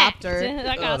smacked. slapped her.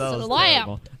 I got that was slapped.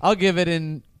 terrible. I'll give it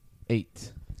an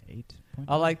 8. 8.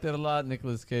 I liked it a lot.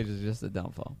 Nicolas Cage is just a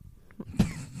downfall,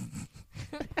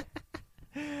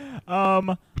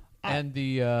 and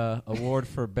the award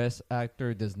for best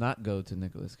actor does not go to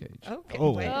Nicolas Cage. Okay.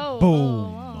 Oh, wait. Oh,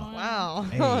 boom. oh, Wow.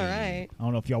 Hey, All right. I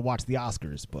don't know if y'all watched the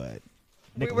Oscars, but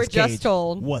We Nicolas were just Cage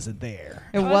told. wasn't there.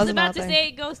 It I was wasn't about out to there. say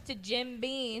it goes to Jim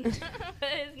Bean. But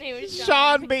his name is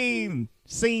Sean Bean,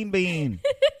 Scene Bean,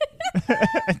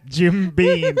 Jim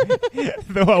Bean.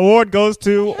 The award goes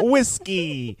to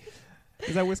whiskey.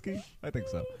 Is that whiskey? I think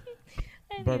so.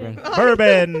 Bourbon.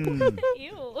 Bourbon.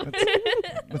 Ew.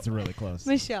 That's really close.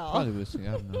 Michelle. Probably whiskey.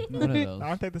 I don't know. One of those.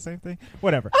 Aren't they the same thing?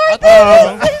 Whatever.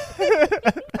 I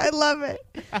love it.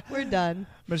 We're done.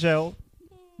 Michelle,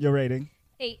 your rating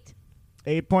 8.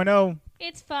 8.0.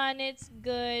 It's fun. It's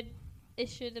good. It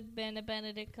should have been a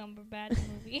Benedict Cumberbatch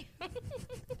movie.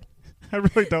 I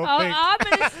really don't think. I'm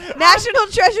gonna National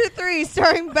Treasure 3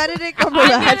 starring Benedict I'm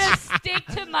gonna Cumberbatch. stick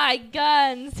to my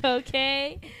guns,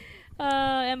 okay?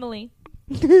 Emily.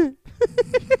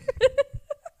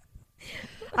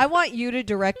 I want you to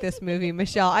direct this movie,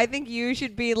 Michelle. I think you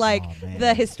should be like Oh, man.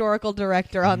 the historical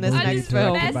director on this Movie I next just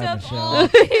film. directed mess by up Michelle. all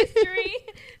the history.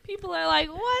 People are like,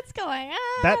 "What's going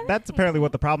on?" That's apparently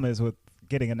what the problem is with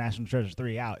getting a National Treasure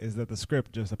 3 out, is that the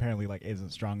script just apparently like isn't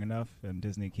strong enough, and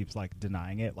Disney keeps like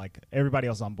denying it. Like everybody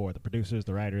else on board, the producers,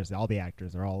 the writers, all the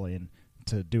actors are all in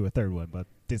to do a third one, but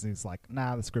Disney's like,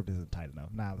 nah, the script isn't tight enough.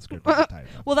 Nah, the script isn't tight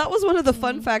enough. Well, that was one of the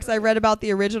fun facts I read about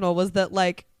the original was that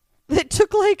like it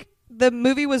took like the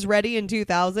movie was ready in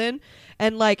 2000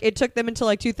 and like it took them until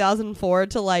like 2004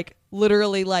 to like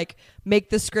literally like make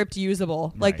the script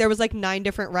usable. Like Right. there was like 9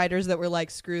 different writers that were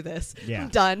like, screw this. Yeah. I'm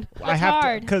done. I It's have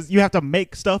hard. because you have to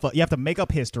make stuff up. You have to make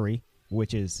up history,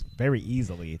 which is very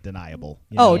easily deniable.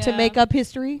 you Oh, know? Yeah. to make up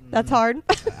history? That's hard.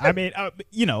 I mean,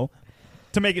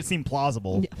 to make it seem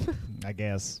plausible, I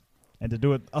guess, and to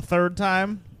do it a third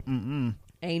time,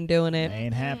 Ain't doing it.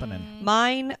 ain't happening.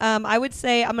 Mine, I would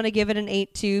say I'm going to give it an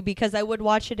 8 too, because I would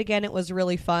watch it again. It was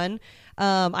really fun.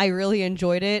 I really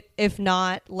enjoyed it. If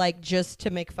not, like, just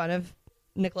to make fun of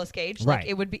Nicolas Cage.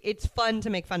 Right. Like, it's fun to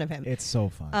make fun of him. It's so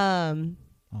fun.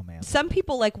 Oh man. Some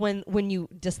people, like, when you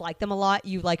dislike them a lot,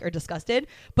 you like are disgusted.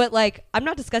 But like, I'm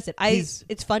not disgusted.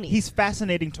 It's funny. He's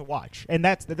fascinating to watch, and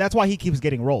that's why he keeps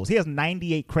getting roles. He has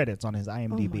 98 credits on his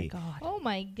IMDb. Oh my god. Oh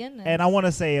my goodness. And I want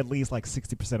to say at least like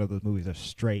 60% of those movies are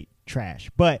straight trash.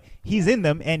 But he's in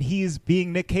them, and he's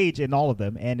being Nick Cage in all of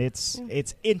them, and it's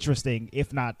interesting,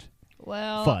 if not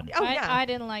well, fun. Oh, yeah. I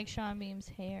didn't like Sean Beam's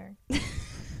hair. Well,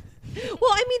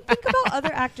 I mean, think about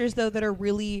other actors though that are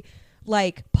really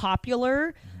like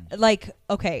popular. Like,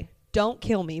 okay, don't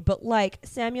kill me, but like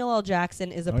Samuel L.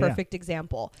 Jackson is a Oh, yeah. perfect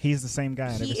example. He's the same guy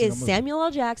in every He single is movie. Samuel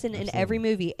L. Jackson in every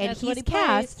movie, and That's what he's he plays.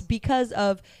 cast because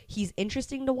of he's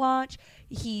interesting to watch.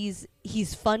 He's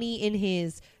funny in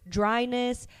his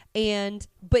dryness,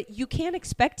 but you can't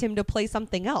expect him to play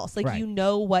something else. Like Right. you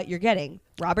know what you're getting.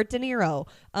 Robert De Niro,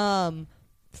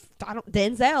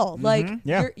 Denzel. Like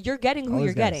Yeah. you're getting who All those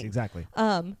you're guys, getting. exactly.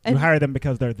 And You hire them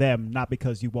because they're them, not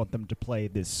because you want them to play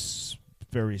this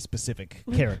very specific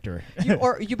character.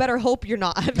 or you better hope you're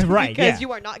not, Right, because yeah.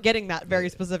 you are not getting that very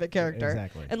specific character,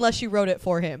 Exactly. unless you wrote it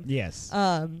for him. Yes.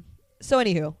 So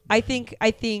anywho, I think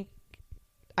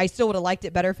I still would have liked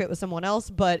it better if it was someone else,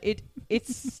 but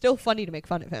it's still funny to make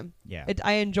fun of him. Yeah.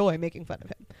 I enjoy making fun of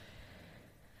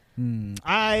him.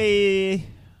 I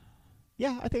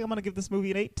think I'm gonna give this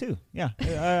movie an 8 too. Yeah,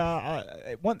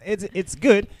 it's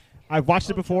good. I've watched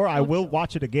it before. I will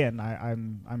watch it again.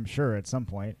 I'm sure at some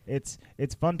point. It's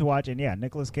fun to watch, and yeah,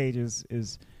 Nicolas Cage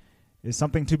is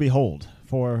something to behold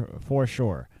for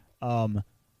sure.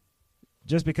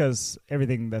 Just because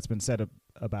everything that's been said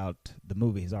about the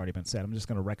movie has already been said, I'm just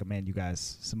going to recommend you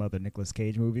guys some other Nicolas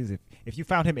Cage movies. If you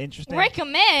found him interesting,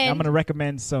 Recommend? I'm going to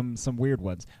recommend some weird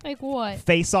ones. Like what?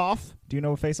 Face Off. Do you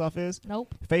know what Face Off is?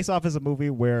 Nope. Face Off is a movie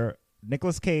where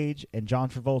Nicolas Cage and John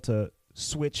Travolta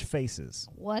switch faces.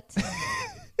 What?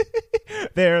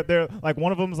 They're like,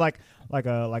 one of them's like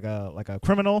a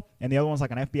criminal, and the other one's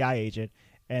like an FBI agent.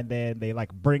 And then they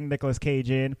like bring Nicolas Cage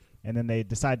in, and then they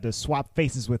decide to swap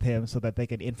faces with him so that they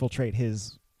can infiltrate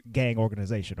his gang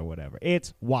organization or whatever.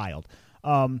 It's wild.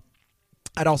 I'd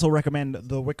also recommend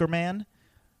The Wicker Man.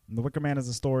 The Wicker Man is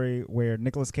a story where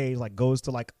Nicolas Cage like goes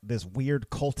to like this weird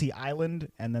culty island,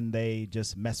 and then they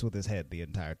just mess with his head the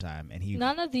entire time, and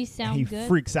None of these sound he good.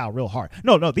 freaks out real hard.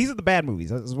 No, these are the bad movies.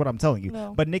 This is what I'm telling you.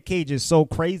 No. But Nick Cage is so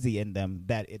crazy in them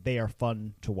that they are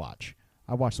fun to watch.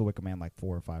 I watched The Wicker Man like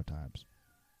 4 or 5 times.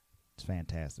 It's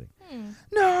fantastic.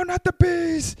 No, not the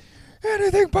bees.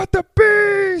 Anything but the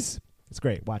bees. It's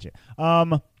great. Watch it.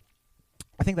 I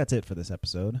think that's it for this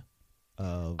episode.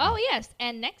 Oh yes,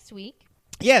 and next week.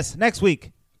 Yes, next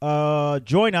week.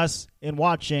 Join us in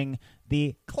watching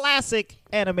the classic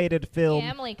animated film. Yeah,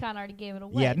 Emily kind of already gave it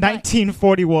away. Yeah, but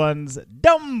 1941's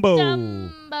Dumbo.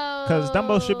 Dumbo. 'Cause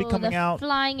Dumbo should be coming the out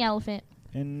Flying elephant.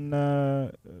 In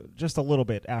just a little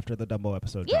bit after the Dumbo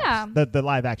episode Yeah. drops. The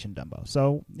live action Dumbo.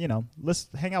 So, let's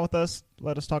hang out with us.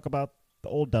 Let us talk about the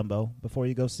old Dumbo before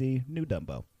you go see new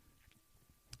Dumbo.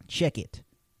 Check it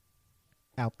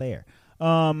out there.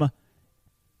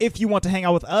 If you want to hang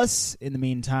out with us in the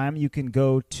meantime, you can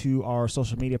go to our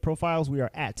social media profiles. We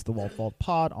are at The Walt Vault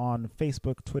Pod on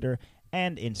Facebook, Twitter,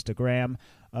 and Instagram.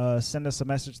 Send us a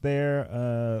message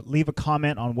there. Leave a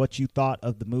comment on what you thought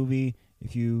of the movie.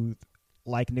 If you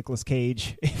like Nicolas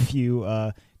Cage, if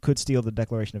you could steal the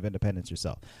Declaration of Independence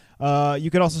yourself.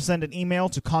 You can also send an email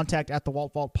to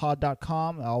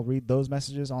contact@thewaltvaultpod.com. I'll read those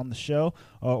messages on the show.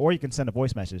 Or you can send a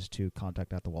voice message to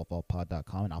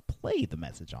contact@thewaltvaultpod.com, and I'll play the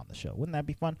message on the show. Wouldn't that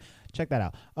be fun? Check that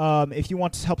out. If you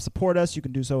want to help support us, you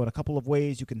can do so in a couple of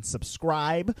ways. You can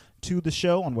subscribe to the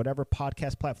show on whatever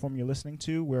podcast platform you're listening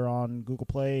to. We're on Google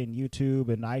Play and YouTube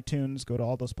and iTunes. Go to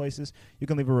all those places. You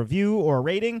can leave a review or a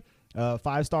rating.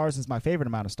 5 stars is my favorite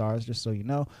amount of stars, just so you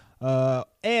know.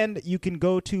 And you can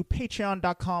go to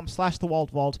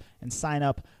patreon.com/thewaltvault and sign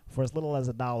up for as little as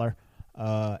 $1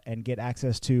 and get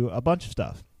access to a bunch of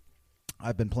stuff.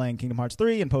 I've been playing Kingdom Hearts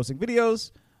 3 and posting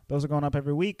videos. Those are going up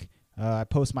every week. I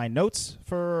post my notes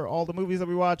for all the movies that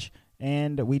we watch,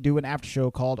 and we do an after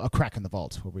show called A Crack in the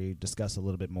Vault, where we discuss a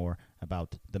little bit more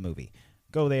about the movie.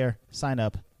 Go there, sign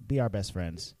up, be our best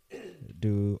friends.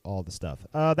 do all the stuff.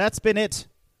 That's been it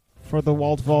for the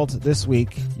Walt Vault this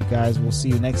week. You guys, will see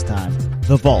you next time.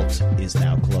 The vault is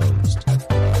now closed.